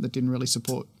government that didn't really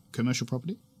support commercial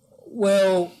property?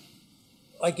 Well,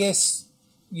 I guess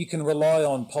you can rely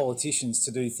on politicians to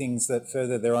do things that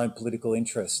further their own political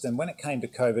interest. And when it came to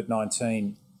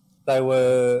COVID-19, they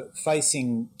were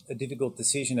facing a difficult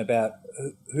decision about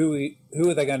who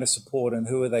are they going to support and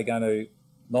who are they going to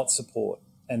not support.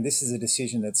 And this is a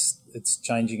decision it's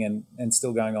changing and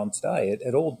still going on today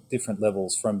at all different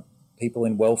levels, from people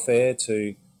in welfare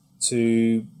to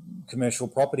commercial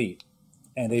property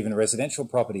and even residential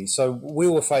property. So we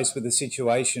were faced with a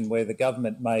situation where the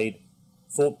government made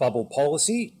thought bubble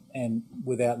policy and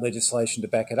without legislation to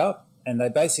back it up. And they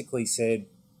basically said,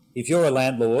 if you're a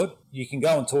landlord, you can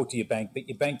go and talk to your bank, but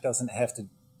your bank doesn't have to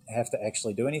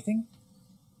actually do anything.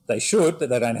 They should, but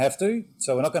they don't have to.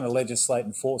 So we're not going to legislate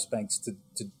and force banks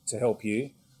to help you,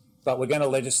 but we're going to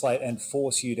legislate and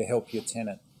force you to help your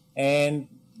tenant. And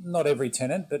not every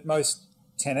tenant, but most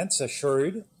tenants are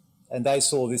shrewd, and they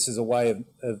saw this as a way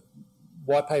of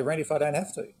why pay rent if I don't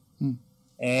have to?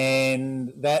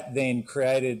 And that then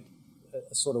created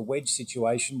a sort of wedge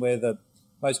situation where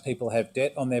most people have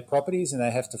debt on their properties and they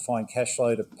have to find cash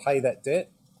flow to pay that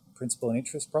debt, principal and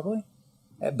interest probably,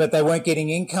 but they weren't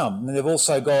getting income. And they've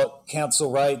also got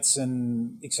council rates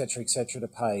and et cetera to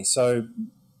pay. So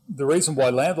the reason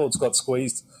why landlords got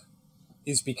squeezed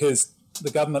is because the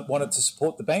government wanted to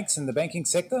support the banks and the banking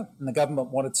sector, and the government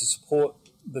wanted to support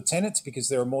the tenants because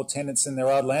there are more tenants than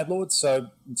there are landlords.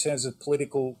 So in terms of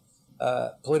political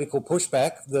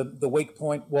pushback, the weak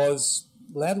point was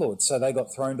landlords, so they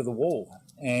got thrown to the wall.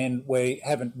 And we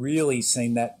haven't really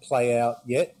seen that play out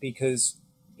yet, because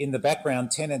in the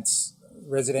background, tenants,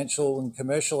 residential and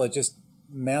commercial, are just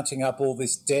mounting up all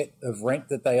this debt of rent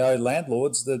that they owe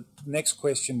landlords. The next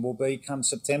question will be, come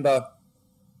September,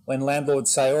 when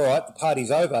landlords say, all right, the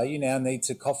party's over, you now need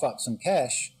to cough up some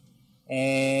cash.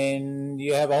 And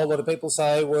you have a whole lot of people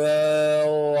say,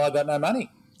 well, I got no money.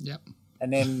 Yep.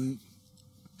 And then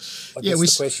I guess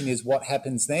the question is, what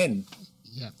happens then?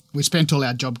 Yeah, we spent all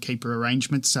our JobKeeper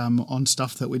arrangements on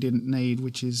stuff that we didn't need,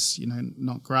 which is,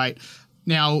 not great.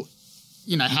 Now,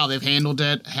 how they've handled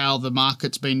it, how the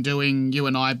market's been doing. You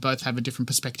and I both have a different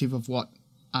perspective of what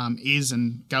is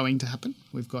and going to happen.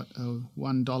 We've got a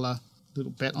 $1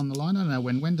 little bet on the line. I don't know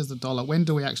when does the dollar. When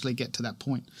do we actually get to that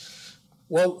point?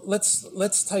 Well,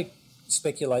 let's take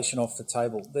speculation off the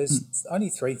table. There's only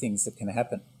three things that can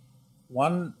happen.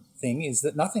 One thing is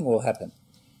that nothing will happen.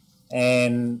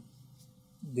 And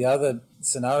the other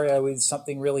scenario is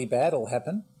something really bad will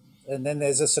happen. And then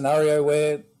there's a scenario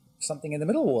where something in the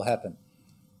middle will happen.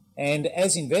 And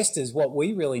as investors, what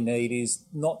we really need is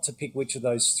not to pick which of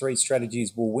those three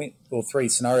strategies will win or three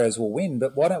scenarios will win,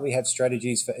 but why don't we have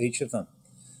strategies for each of them?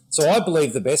 So I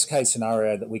believe the best case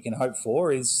scenario that we can hope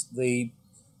for is Ian,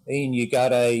 you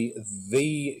got a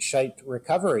V-shaped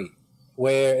recovery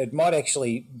where it might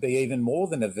actually be even more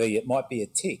than a V. It might be a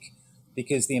tick,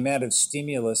 because the amount of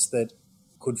stimulus that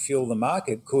could fuel the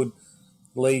market could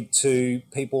lead to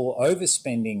people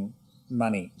overspending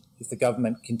money if the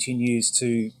government continues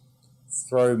to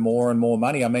throw more and more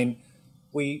money. I mean,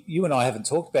 you and I haven't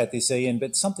talked about this, Ian,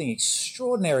 but something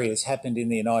extraordinary has happened in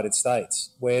the United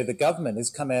States where the government has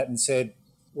come out and said,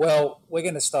 well, we're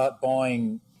going to start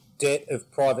buying debt of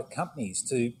private companies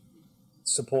to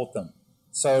support them.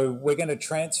 So we're going to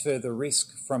transfer the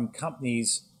risk from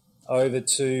companies over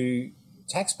to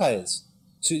taxpayers,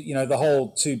 to, the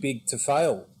whole too big to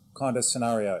fail kind of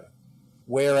scenario.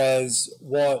 Whereas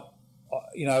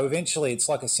eventually it's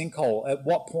like a sinkhole. At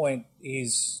what point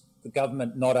is the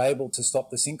government not able to stop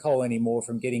the sinkhole anymore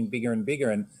from getting bigger and bigger?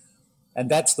 And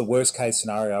that's the worst case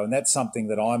scenario. And that's something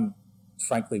that I'm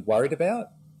frankly worried about.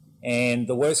 And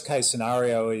the worst case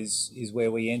scenario is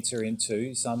where we enter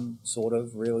into some sort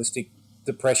of realistic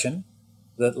depression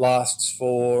that lasts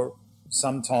for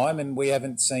some time, and we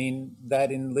haven't seen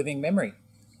that in living memory.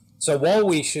 So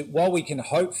while we can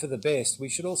hope for the best, we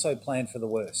should also plan for the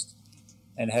worst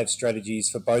and have strategies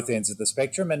for both ends of the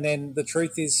spectrum. And then the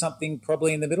truth is something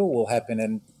probably in the middle will happen.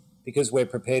 And because we're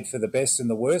prepared for the best and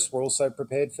the worst, we're also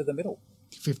prepared for the middle.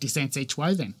 50 cents each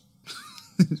way then.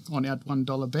 On our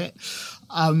 $1 bet.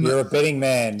 You're a betting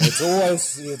man. It's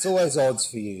always odds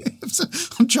for you.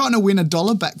 I'm trying to win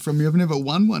 $1 back from you. I've never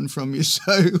won one from you.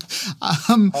 So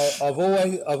I've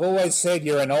always said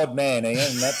you're an odd man, Ian,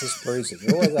 and that just proves it.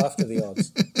 You're always after the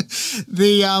odds.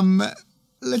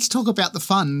 Let's talk about the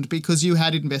fund, because you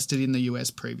had invested in the US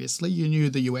previously. You knew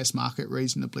the US market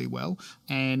reasonably well,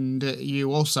 and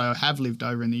you also have lived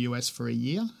over in the US for a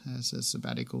year as a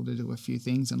sabbatical to do a few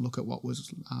things and look at what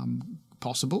was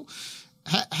possible.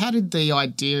 How did the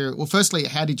idea, well, firstly,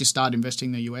 how did you start investing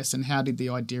in the US, and how did the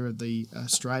idea of the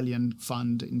Australian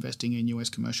fund investing in US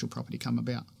commercial property come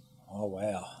about? Oh,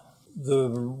 wow.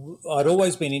 I'd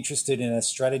always been interested in a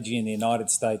strategy in the United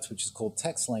States which is called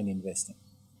tax lien investing.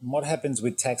 And what happens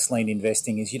with tax lien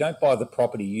investing is you don't buy the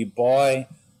property, you buy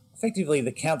effectively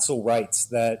the council rates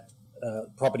that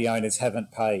property owners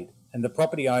haven't paid. And the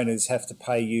property owners have to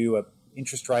pay you an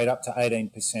interest rate up to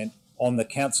 18% on the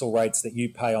council rates that you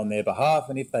pay on their behalf.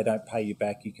 And if they don't pay you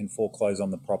back, you can foreclose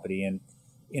on the property and,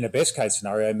 in a best case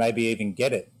scenario, maybe even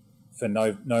get it for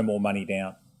no more money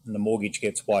down, and the mortgage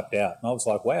gets wiped out. And I was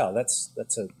like, wow,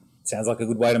 sounds like a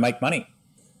good way to make money.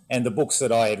 And the books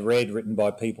that I had read, written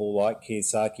by people like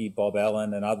Kiyosaki, Bob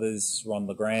Allen and others, Ron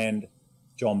LeGrand,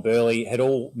 John Burley, had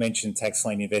all mentioned tax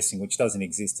lien investing, which doesn't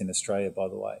exist in Australia, by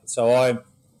the way. So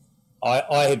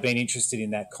I had been interested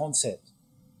in that concept.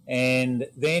 And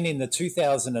then in the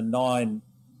 2009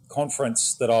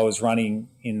 conference that I was running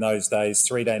in those days,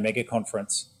 3-day mega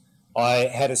conference, I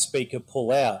had a speaker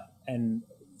pull out, and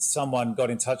someone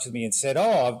got in touch with me and said,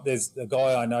 there's a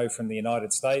guy I know from the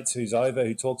United States who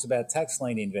talks about tax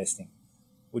lien investing.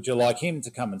 Would you like him to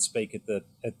come and speak at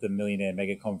the Millionaire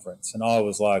Mega Conference? And I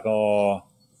was like,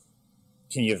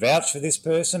 can you vouch for this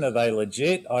person? Are they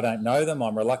legit? I don't know them.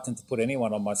 I'm reluctant to put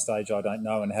anyone on my stage I don't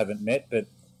know and haven't met, but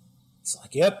it's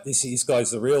like, yep, this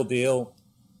guy's the real deal.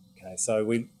 Okay, so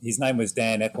his name was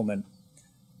Dan Eckelman.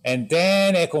 And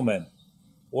Dan Eckelman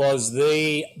was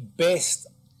the best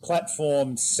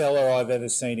platform seller I've ever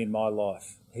seen in my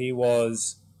life. He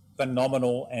was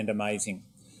phenomenal and amazing.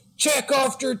 Check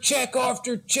after check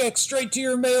after check, straight to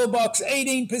your mailbox,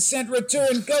 18%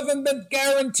 return, government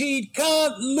guaranteed,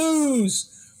 can't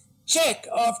lose. Check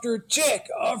after check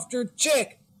after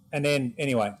check. And then,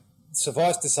 anyway,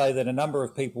 suffice to say that a number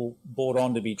of people bought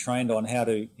on to be trained on how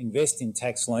to invest in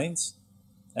tax liens.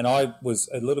 And I was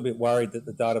a little bit worried that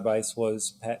the database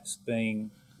was perhaps being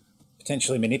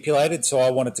potentially manipulated, so I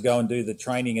wanted to go and do the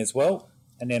training as well.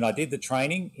 And then I did the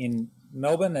training in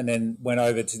Melbourne and then went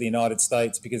over to the United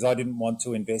States because I didn't want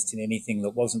to invest in anything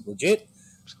that wasn't legit.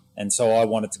 And so I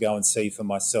wanted to go and see for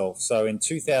myself. So in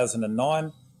 2009,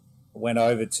 I went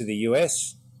over to the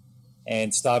US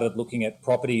and started looking at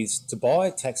properties to buy,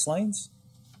 tax liens.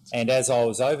 And as I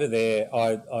was over there,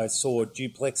 I saw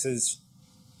duplexes,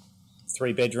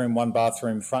 3-bedroom,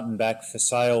 1-bathroom, front and back for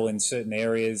sale in certain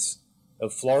areas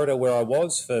of Florida where I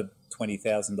was for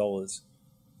 $20,000.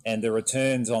 And the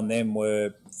returns on them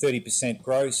were 30%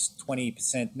 gross,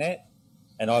 20% net,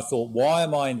 And I thought, why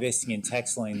am I investing in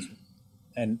tax liens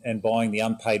and buying the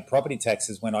unpaid property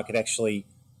taxes when I'd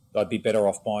be better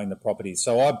off buying the properties?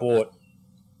 So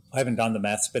I haven't done the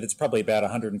maths, but it's probably about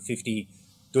 150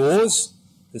 doors.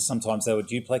 Sometimes they were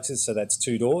duplexes, so that's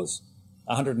 2 doors.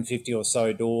 150 or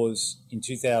so doors in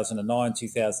 2009,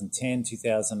 2010,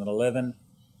 2011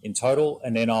 in total.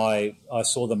 And then I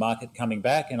saw the market coming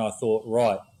back and I thought,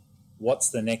 right, what's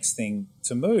the next thing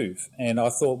to move? And I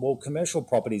thought, well, commercial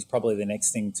property is probably the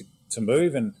next thing to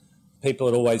move. And people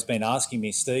had always been asking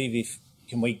me, Steve,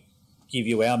 can we give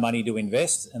you our money to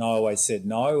invest? And I always said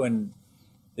no. And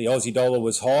the Aussie dollar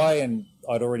was high and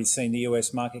I'd already seen the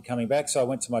US market coming back. So I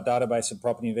went to my database at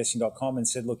propertyinvesting.com and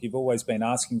said, look, you've always been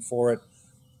asking for it.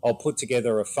 I'll put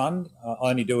together a fund. I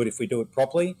only do it if we do it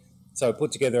properly. So I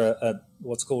put together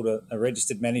what's called a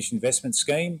registered managed investment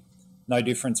scheme. No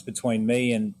difference between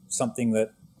me and something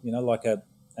that, like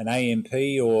an AMP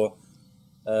or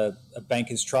a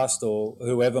banker's trust or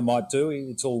whoever might do.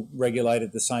 It's all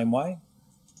regulated the same way.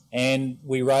 And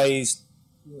we raised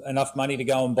enough money to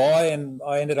go and buy, and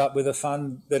I ended up with a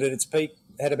fund that at its peak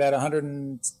had about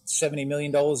 $170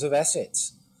 million of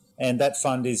assets. And that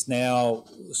fund is now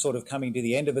sort of coming to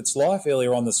the end of its life.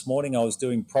 Earlier on this morning, I was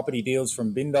doing property deals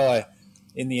from Bindi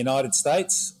in the United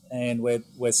States, and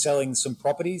we're selling some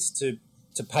properties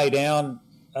to pay down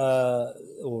or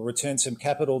return some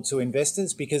capital to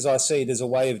investors, because I see it as a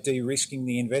way of de-risking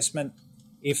the investment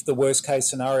if the worst case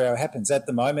scenario happens. At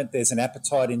the moment, there's an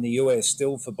appetite in the US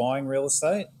still for buying real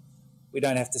estate. We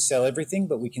don't have to sell everything,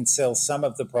 but we can sell some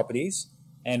of the properties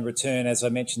and return, as I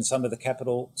mentioned, some of the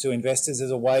capital to investors as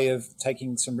a way of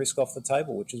taking some risk off the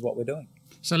table, which is what we're doing.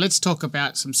 So let's talk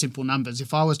about some simple numbers.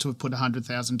 If I was to have put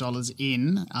 $100,000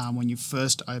 in when you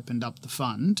first opened up the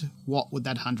fund, what would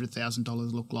that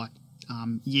 $100,000 look like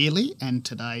yearly? And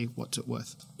today, what's it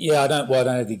worth? Yeah, I don't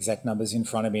have the exact numbers in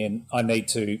front of me, and I need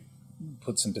to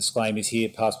put some disclaimers here.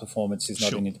 Past performance is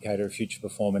not an indicator of future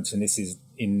performance, and this is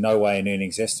in no way an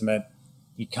earnings estimate.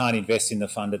 You can't invest in the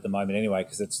fund at the moment anyway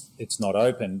because it's not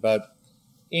open. But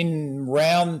in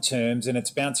round terms, and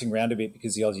it's bouncing around a bit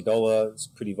because the Aussie dollar is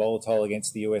pretty volatile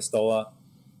against the US dollar,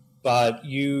 but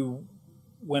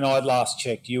when I last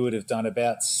checked, you would have done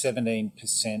about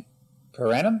 17%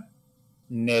 per annum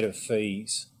net of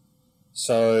fees.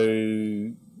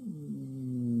 So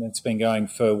it's been going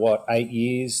for 8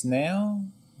 years now?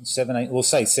 7, 8, we'll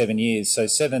say 7 years. So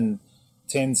 7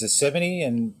 10s are 70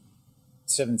 and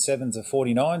 7 7s are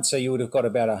 49. So you would have got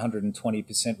about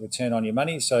 120% return on your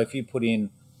money. So if you put in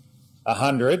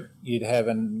 100, you'd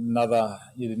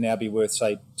now be worth,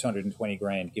 say, 220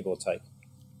 grand, give or take.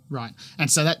 Right. And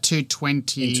so that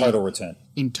 220 in total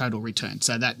return.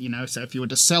 So that, so if you were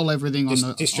to sell everything on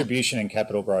the distribution and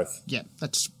capital growth. Yeah,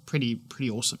 that's pretty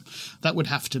awesome. That would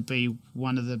have to be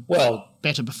one of the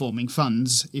better performing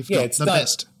funds, if not the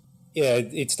best. Yeah,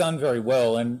 it's done very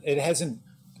well, and it hasn't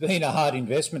been a hard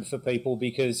investment for people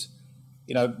because,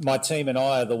 my team and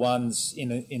I are the ones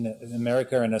in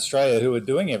America and Australia who are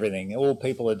doing everything. All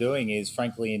people are doing is,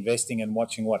 frankly, investing and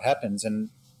watching what happens, and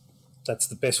that's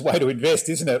the best way to invest,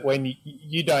 isn't it? When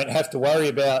you don't have to worry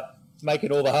about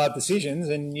making all the hard decisions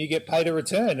and you get paid a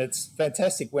return. It's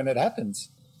fantastic when it happens.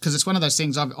 Because it's one of those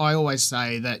things I always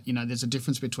say that, there's a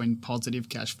difference between positive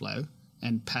cash flow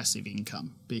and passive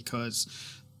income, because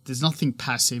there's nothing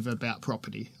passive about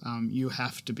property. You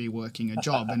have to be working a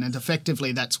job, and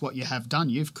effectively that's what you have done.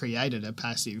 You've created a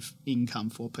passive income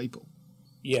for people.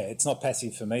 Yeah, it's not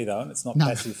passive for me, though, and it's not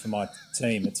passive for my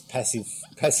team. It's passive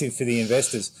for the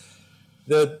investors.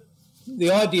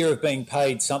 The idea of being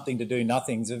paid something to do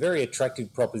nothing is a very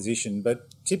attractive proposition, but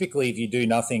typically if you do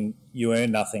nothing, you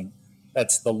earn nothing.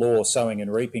 That's the law, sowing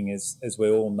and reaping, as we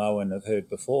all know and have heard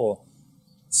before.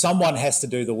 Someone has to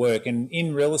do the work, and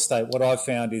in real estate, what I've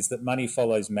found is that money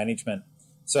follows management.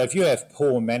 So if you have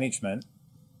poor management,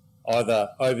 either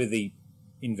over the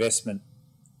investment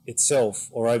itself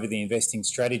or over the investing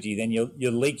strategy, then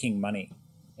you're leaking money.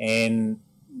 And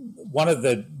one of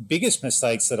the biggest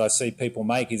mistakes that I see people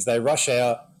make is they rush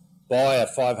out, buy a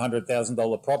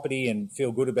 $500,000 property and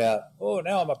feel good about,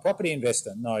 now I'm a property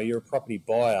investor. No, you're a property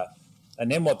buyer.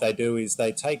 And then what they do is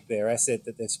they take their asset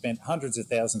that they've spent hundreds of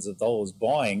thousands of dollars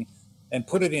buying and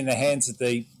put it in the hands of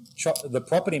the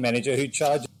property manager, who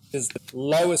charges the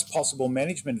lowest possible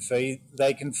management fee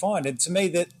they can find. And to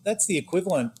me, that's the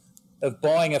equivalent of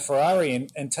buying a Ferrari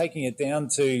and taking it down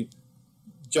to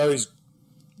Joe's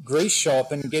grease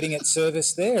shop and getting it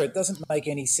serviced there. It doesn't make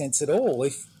any sense at all.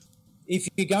 If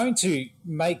you're going to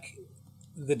make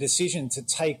the decision to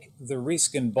take the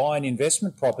risk and buy an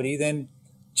investment property, then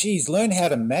learn how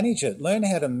to manage it. Learn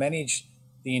how to manage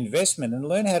the investment and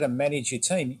learn how to manage your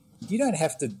team. you don't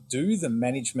have to do the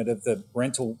management of the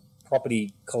rental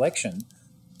property collection.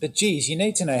 But, geez, you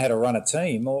need to know how to run a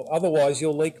team or otherwise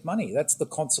you'll leak money. That's the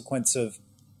consequence of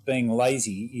being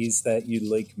lazy, is that you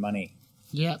leak money.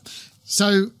 Yeah.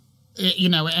 So,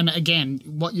 and again,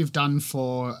 what you've done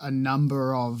for a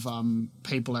number of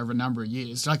people over a number of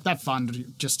years, like that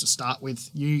fund, just to start with,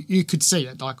 you could see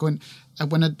it. Like when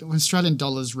Australian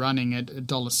dollar's running at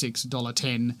 $1.06,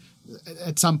 $1.10,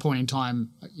 at some point in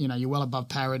time, you're well above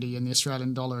parity, and the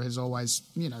Australian dollar is always,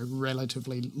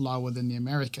 relatively lower than the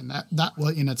American. That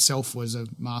in itself was a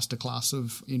masterclass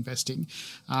of investing,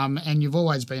 and you've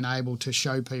always been able to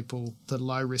show people the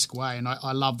low risk way. And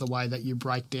I love the way that you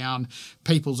break down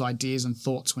people's ideas and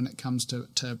thoughts when it comes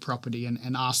to property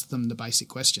and ask them the basic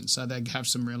questions so they have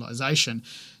some realization.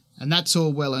 And that's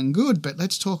all well and good, but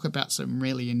let's talk about some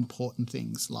really important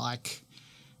things like,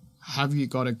 have you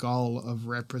got a goal of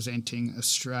representing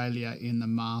Australia in the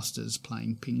Masters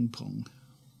playing ping pong?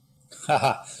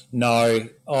 No,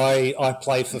 I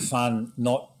play for fun,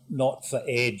 not for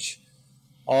edge.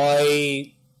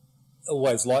 I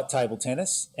always liked table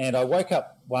tennis, and I woke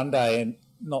up one day and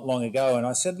not long ago and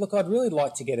I said, look, I'd really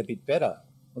like to get a bit better.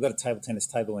 I've got a table tennis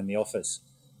table in the office.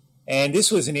 And this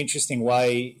was an interesting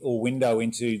way or window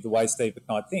into the way Steve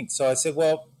McKnight thinks. So I said,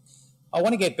 well, I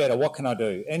want to get better. What can I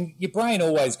do? And your brain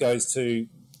always goes to,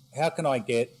 how can I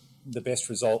get the best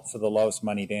result for the lowest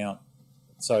money down?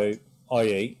 So,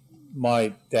 i.e.,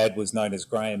 my dad was known as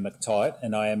Graham McTight,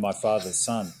 and I am my father's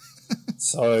son.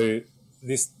 So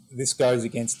this goes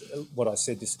against what I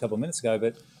said just a couple of minutes ago.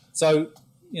 But so,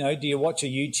 do you watch a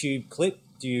YouTube clip?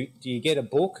 Do you get a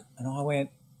book? And I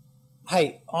went,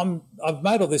 hey, I've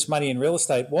made all this money in real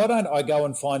estate. Why don't I go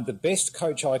and find the best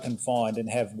coach I can find and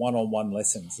have one-on-one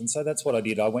lessons? And so that's what I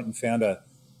did. I went and found a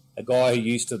guy who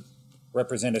used to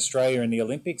represent Australia in the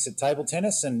Olympics at table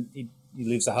tennis, and he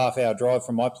lives a half-hour drive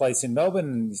from my place in Melbourne,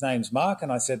 and his name's Mark.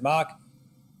 And I said, Mark,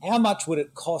 how much would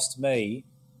it cost me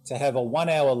to have a 1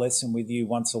 hour lesson with you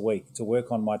once a week to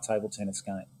work on my table tennis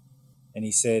game? And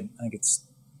he said, I think it's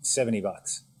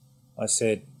 $70. I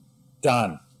said,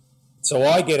 done. So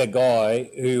I get a guy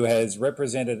who has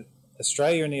represented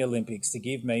Australia in the Olympics to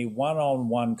give me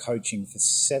one-on-one coaching for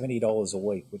 $70 a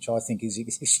week, which I think is an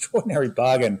extraordinary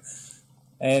bargain.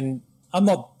 And I'm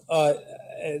not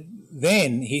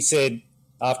then he said,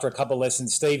 after a couple of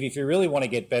lessons, Steve, if you really want to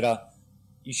get better,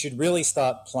 you should really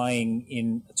start playing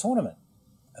in a tournament.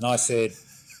 And I said,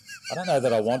 I don't know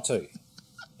that I want to.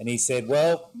 And he said,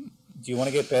 well, do you want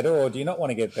to get better or do you not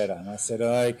want to get better? And I said,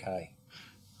 okay.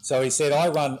 So he said, I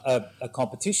run a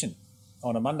competition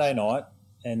on a Monday night,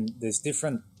 and there's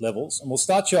different levels, and we'll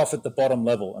start you off at the bottom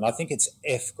level, and I think it's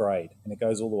F grade, and it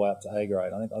goes all the way up to A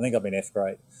grade. I think I'm in F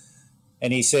grade.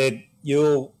 And he said,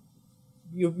 you'll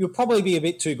probably be a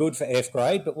bit too good for F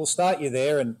grade, but we'll start you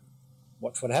there and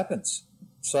watch what happens.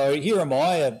 So here am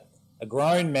I, a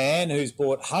grown man who's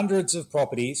bought hundreds of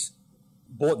properties,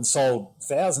 bought and sold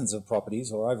thousands of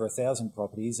properties or over 1,000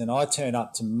 properties, and I turn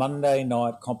up to Monday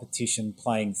night competition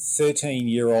playing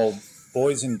 13-year-old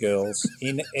boys and girls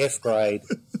in F grade,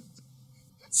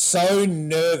 so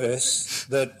nervous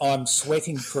that I'm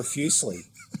sweating profusely.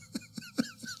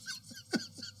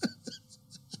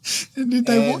 And did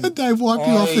they wipe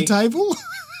you off the table?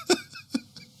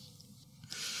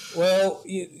 Well,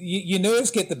 your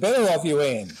nerves get the better of you,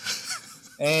 Ian.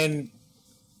 And,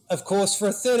 of course, for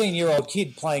a 13-year-old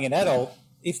kid playing an adult,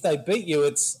 if they beat you,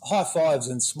 it's high fives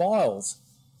and smiles.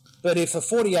 But if a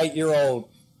 48-year-old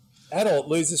adult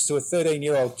loses to a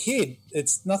 13-year-old kid,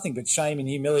 it's nothing but shame and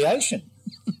humiliation.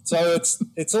 So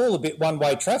it's all a bit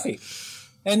one-way traffic.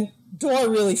 And do I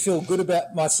really feel good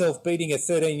about myself beating a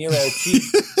 13-year-old kid?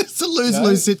 It's a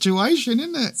lose-lose situation,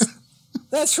 isn't it?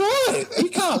 That's right. You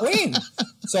can't win.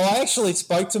 So I actually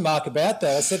spoke to Mark about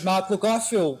that. I said, Mark, look, I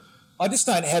just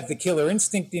don't have the killer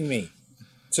instinct in me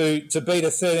to beat a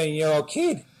 13-year-old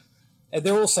kid. And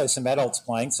there are also some adults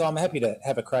playing, so I'm happy to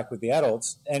have a crack with the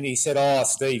adults. And he said, oh,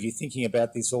 Steve, you're thinking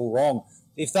about this all wrong.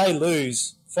 If they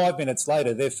lose, 5 minutes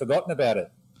later, they've forgotten about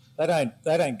it. They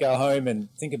don't go home and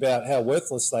think about how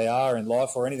worthless they are in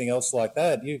life or anything else like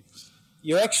that.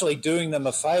 You're actually doing them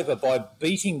a favour by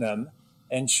beating them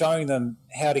and showing them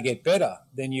how to get better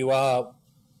than you are,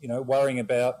 worrying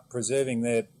about preserving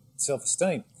their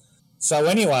self-esteem. So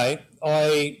anyway,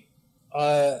 I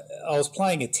was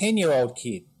playing a 10-year-old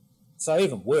kid. So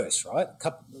even worse, right?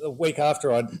 A week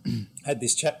after I'd had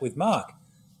this chat with Mark.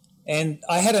 And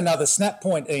I had another snap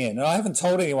point, Ian, and I haven't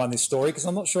told anyone this story because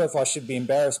I'm not sure if I should be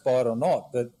embarrassed by it or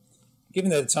not. But given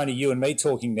that it's only you and me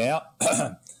talking now,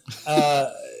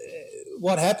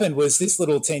 what happened was this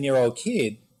little 10-year-old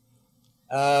kid,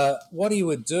 what he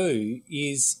would do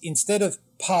is instead of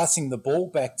passing the ball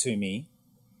back to me,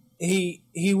 he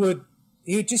would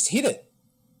just hit it.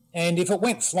 And if it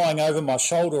went flying over my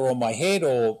shoulder or my head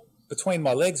or between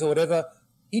my legs or whatever,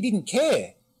 he didn't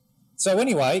care. So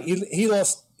anyway, he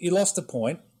lost a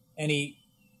point, and he,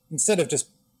 instead of just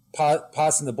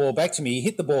passing the ball back to me, he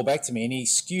hit the ball back to me and he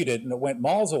skewed it and it went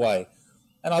miles away.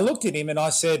 And I looked at him and I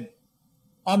said,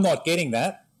 I'm not getting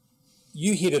that.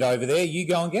 You hit it over there, you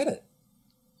go and get it.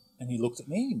 And he looked at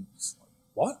me and was like,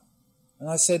 what? And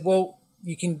I said, well,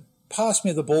 you can pass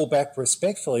me the ball back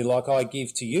respectfully like I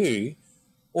give to you,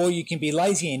 or you can be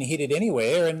lazy and hit it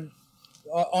anywhere, and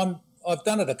I've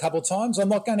done it a couple of times. I'm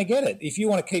not going to get it. If you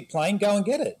want to keep playing, go and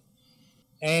get it.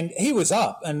 And he was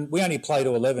up, and we only play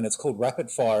to 11. It's called rapid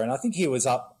fire, and I think he was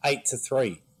up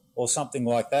 8-3 or something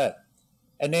like that.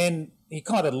 And then he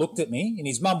kind of looked at me, and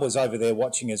his mum was over there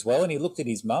watching as well, and he looked at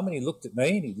his mum, and he looked at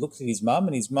me, and he looked at his mum,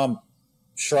 and his mum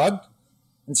shrugged.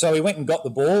 And so he went and got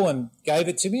the ball and gave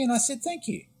it to me, and I said, thank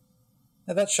you.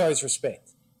 Now, that shows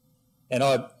respect. And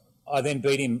I then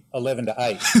beat him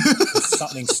 11-8.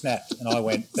 Something snapped, and I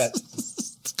went, that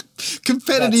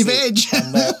competitive edge.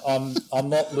 I'm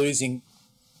not losing.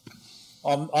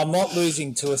 I'm not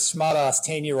losing to a smart ass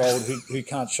 10-year-old who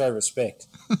can't show respect.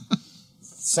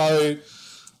 So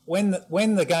when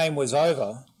the game was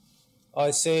over,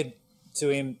 I said to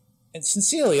him, and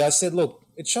sincerely, I said, look,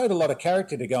 it showed a lot of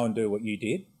character to go and do what you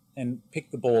did and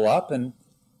pick the ball up, and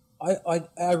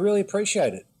I really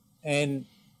appreciate it. And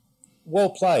well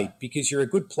played, because you're a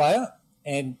good player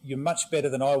and you're much better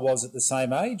than I was at the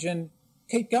same age, and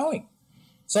keep going.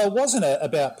 So it wasn't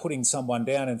about putting someone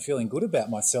down and feeling good about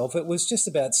myself. It was just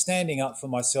about standing up for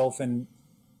myself and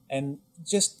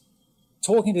just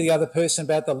talking to the other person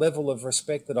about the level of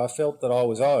respect that I felt that I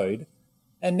was owed.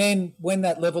 And then when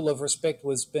that level of respect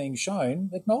was being shown,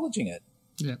 acknowledging it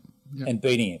and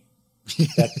beating him.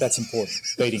 That's important,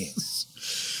 beating him.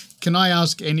 Can I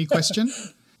ask any question?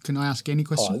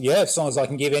 Oh, yeah, as long as I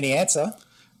can give any answer.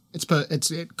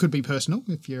 It could be personal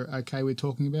if you're okay with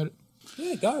talking about it.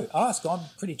 Yeah, go. Ask. I'm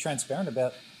pretty transparent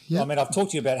about. Yep. I mean, I've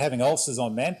talked to you about having ulcers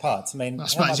on man parts. I mean, I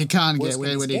suppose you can't get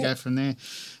where do you go from there?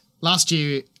 Last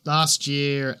year,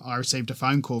 I received a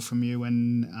phone call from you,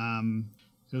 and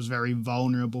it was a very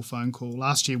vulnerable phone call.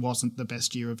 Last year wasn't the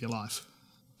best year of your life.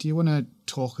 Do you want to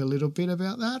talk a little bit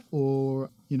about that, or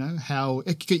how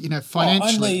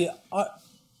financially?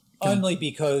 Only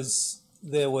because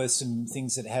there were some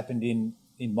things that happened in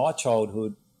my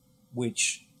childhood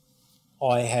which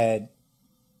I had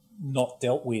not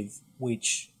dealt with,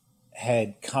 which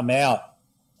had come out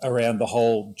around the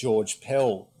whole George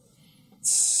Pell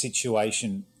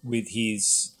situation with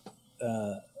his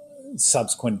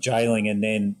subsequent jailing and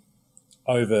then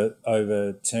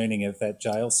overturning of that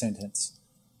jail sentence.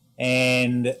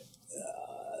 And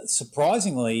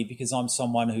surprisingly, because I'm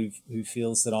someone who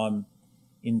feels that I'm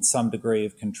in some degree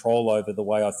of control over the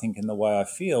way I think and the way I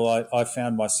feel, I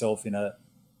found myself in a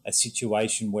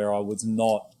situation where I was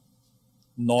not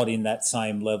in that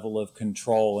same level of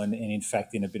control and in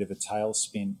fact in a bit of a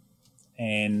tailspin.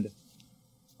 And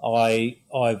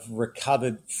I've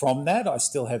recovered from that. I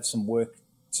still have some work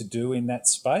to do in that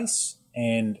space,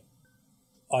 and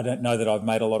I don't know that I've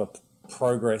made a lot of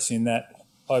progress in that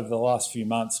over the last few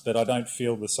months, but I don't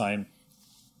feel the same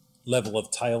level of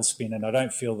tailspin, and I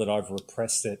don't feel that I've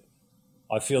repressed it.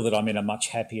 I feel that I'm in a much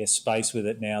happier space with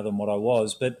it now than what I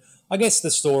was. But I guess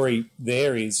the story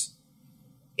there is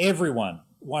everyone,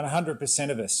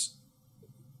 100% of us,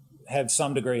 have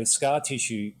some degree of scar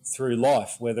tissue through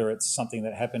life, whether it's something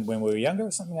that happened when we were younger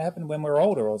or something that happened when we were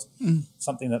older, or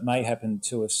something that may happen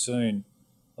to us soon.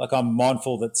 Like, I'm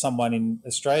mindful that someone in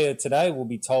Australia today will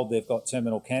be told they've got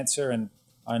terminal cancer and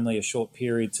only a short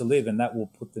period to live, and that will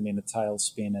put them in a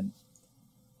tailspin. And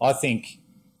I think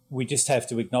we just have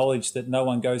to acknowledge that no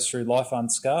one goes through life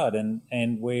unscarred,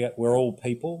 and we're all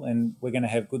people, and we're going to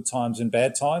have good times and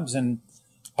bad times, and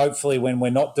hopefully when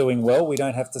we're not doing well, we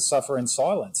don't have to suffer in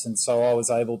silence. And so I was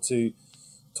able to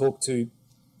talk to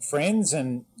friends,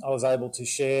 and I was able to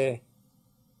share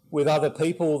with other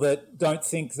people that don't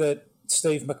think that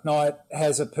Steve McKnight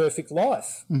has a perfect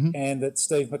life, and that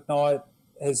Steve McKnight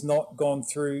has not gone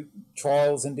through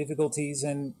trials and difficulties,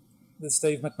 and that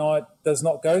Steve McKnight does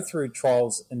not go through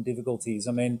trials and difficulties.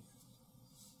 I mean,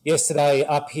 yesterday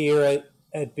up here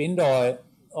at Bindi,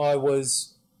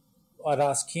 I'd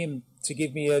asked Kim to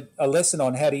give me a lesson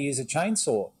on how to use a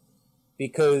chainsaw,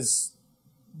 because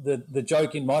the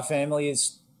joke in my family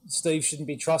is Steve shouldn't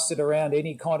be trusted around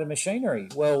any kind of machinery.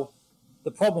 Well,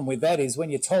 the problem with that is when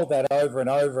you're told that over and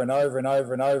over and over and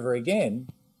over and over again,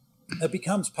 it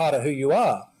becomes part of who you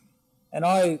are. And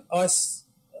I was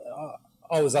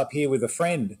up here with a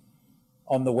friend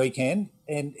on the weekend,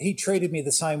 and he treated me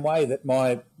the same way that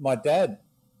my dad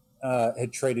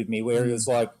had treated me, where he was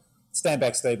like, "Stand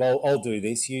back, Steve. I'll do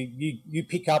this. You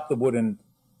pick up the wood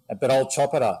but I'll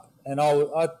chop it up." And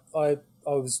there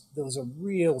was a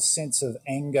real sense of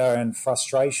anger and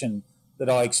frustration that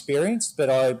I experienced, but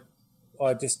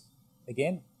I just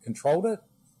again controlled it.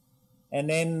 And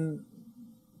then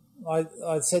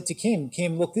I said to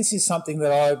Kim, look, this is something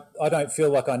that I don't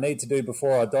feel like I need to do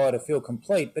before I die to feel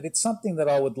complete, but it's something that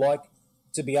I would like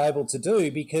to be able to do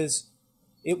because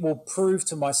it will prove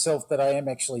to myself that I am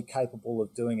actually capable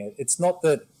of doing it. It's not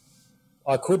that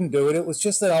I couldn't do it. It was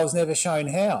just that I was never shown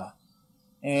how.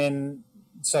 And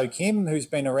so Kim, who's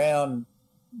been around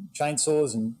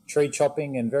chainsaws and tree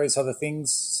chopping and various other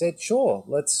things, said, sure,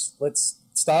 let's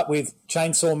start with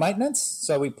chainsaw maintenance.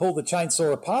 So we pulled the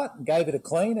chainsaw apart and gave it a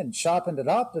clean and sharpened it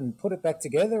up and put it back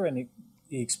together, and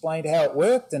he explained how it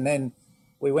worked. And then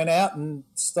we went out and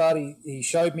he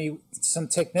showed me some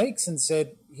techniques and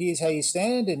said, here's how you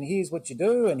stand and here's what you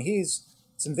do and here's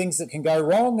some things that can go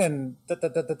wrong and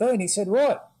da-da-da-da-da. And he said,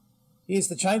 right, here's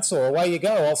the chainsaw, away you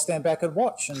go. I'll stand back and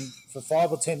watch. And for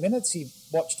 5 or 10 minutes, he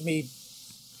watched me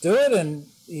do it, and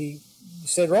he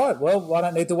said, right, well, I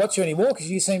don't need to watch you anymore because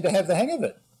you seem to have the hang of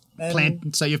it.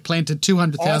 So you've planted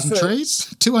 200,000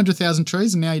 trees, 200,000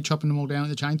 trees, and now you're chopping them all down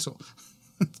with the chainsaw.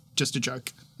 Just a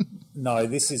joke. No,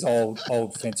 this is old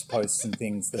fence posts and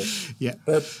things that. Yeah.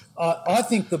 But I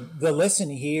think the lesson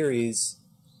here is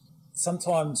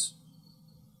sometimes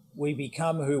we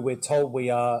become who we're told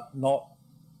we are, not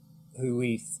who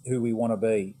we want to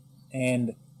be,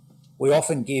 and we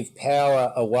often give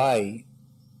power away,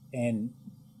 and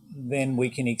then we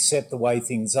can accept the way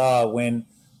things are. When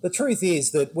the truth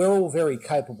is that we're all very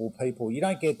capable people. You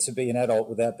don't get to be an adult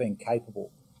without being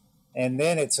capable, and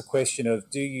then it's a question of,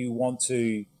 do you want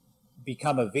to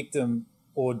become a victim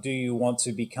or do you want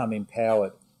to become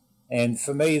empowered? And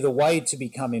for me, the way to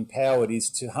become empowered is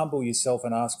to humble yourself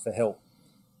and ask for help.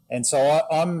 And so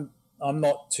I'm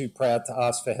not too proud to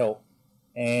ask for help.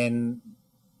 And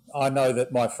I know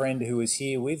that my friend who was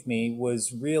here with me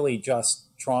was really just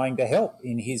trying to help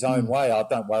in his own way. Oh,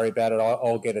 don't worry about it,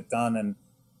 I'll get it done.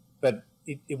 But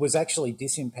it was actually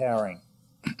disempowering.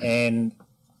 And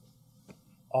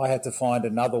I had to find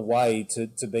another way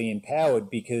to be empowered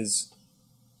because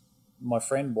my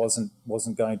friend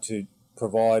wasn't going to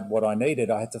provide what I needed.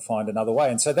 I had to find another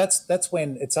way. And so that's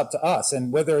when it's up to us.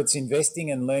 And whether it's investing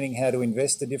and learning how to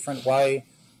invest a different way,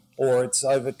 or it's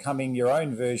overcoming your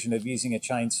own version of using a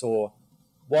chainsaw,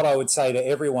 what I would say to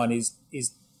everyone is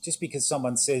just because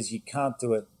someone says you can't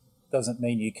do it doesn't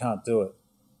mean you can't do it.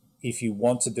 If you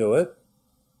want to do it,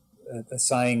 a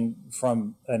saying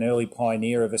from an early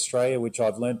pioneer of Australia, which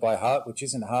I've learned by heart, which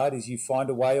isn't hard, is you find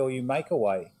a way or you make a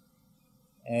way.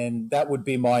 And that would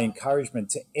be my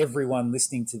encouragement to everyone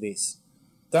listening to this.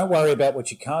 Don't worry about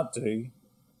what you can't do.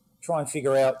 Try and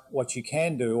figure out what you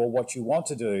can do or what you want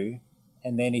to do.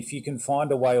 And then if you can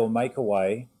find a way or make a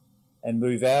way and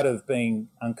move out of being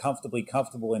uncomfortably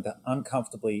comfortable into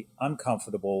uncomfortably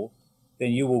uncomfortable,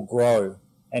 then you will grow.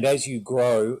 And as you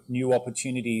grow, new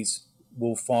opportunities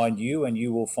will find you and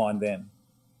you will find them.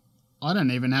 I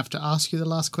don't even have to ask you the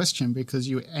last question because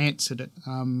you answered it.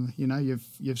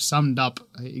 You've summed up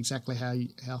exactly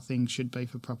how things should be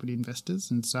for property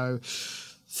investors. And so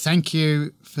thank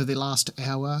you for the last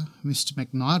hour, Mr.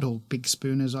 McKnight, or Big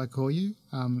Spoon as I call you.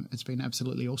 It's been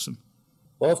absolutely awesome.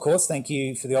 Well, of course, thank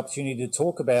you for the opportunity to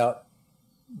talk about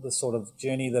the sort of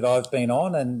journey that I've been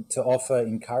on and to offer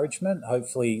encouragement.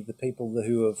 Hopefully the people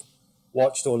who have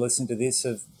watched or listened to this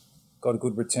have got a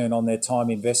good return on their time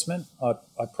investment. I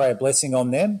pray a blessing on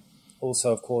them,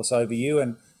 also, of course, over you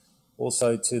and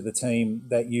also to the team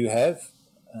that you have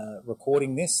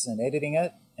recording this and editing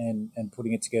it and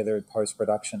putting it together in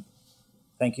post-production.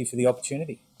 Thank you for the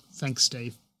opportunity. Thanks,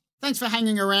 Steve. Thanks for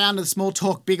hanging around the Small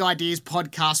Talk Big Ideas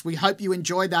podcast. We hope you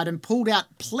enjoyed that and pulled out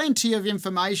plenty of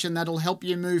information that'll help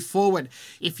you move forward.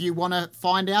 If you want to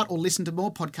find out or listen to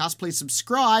more podcasts, please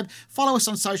subscribe, follow us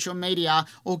on social media,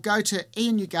 or go to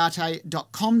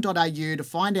ianugate.com.au to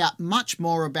find out much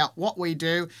more about what we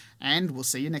do, and we'll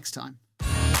see you next time.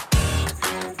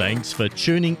 Thanks for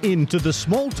tuning in to the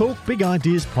Small Talk Big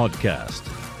Ideas podcast.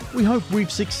 We hope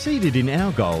we've succeeded in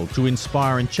our goal to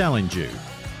inspire and challenge you.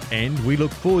 And we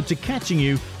look forward to catching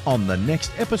you on the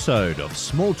next episode of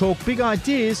Small Talk Big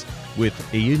Ideas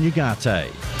with Ian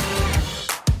Ugarte.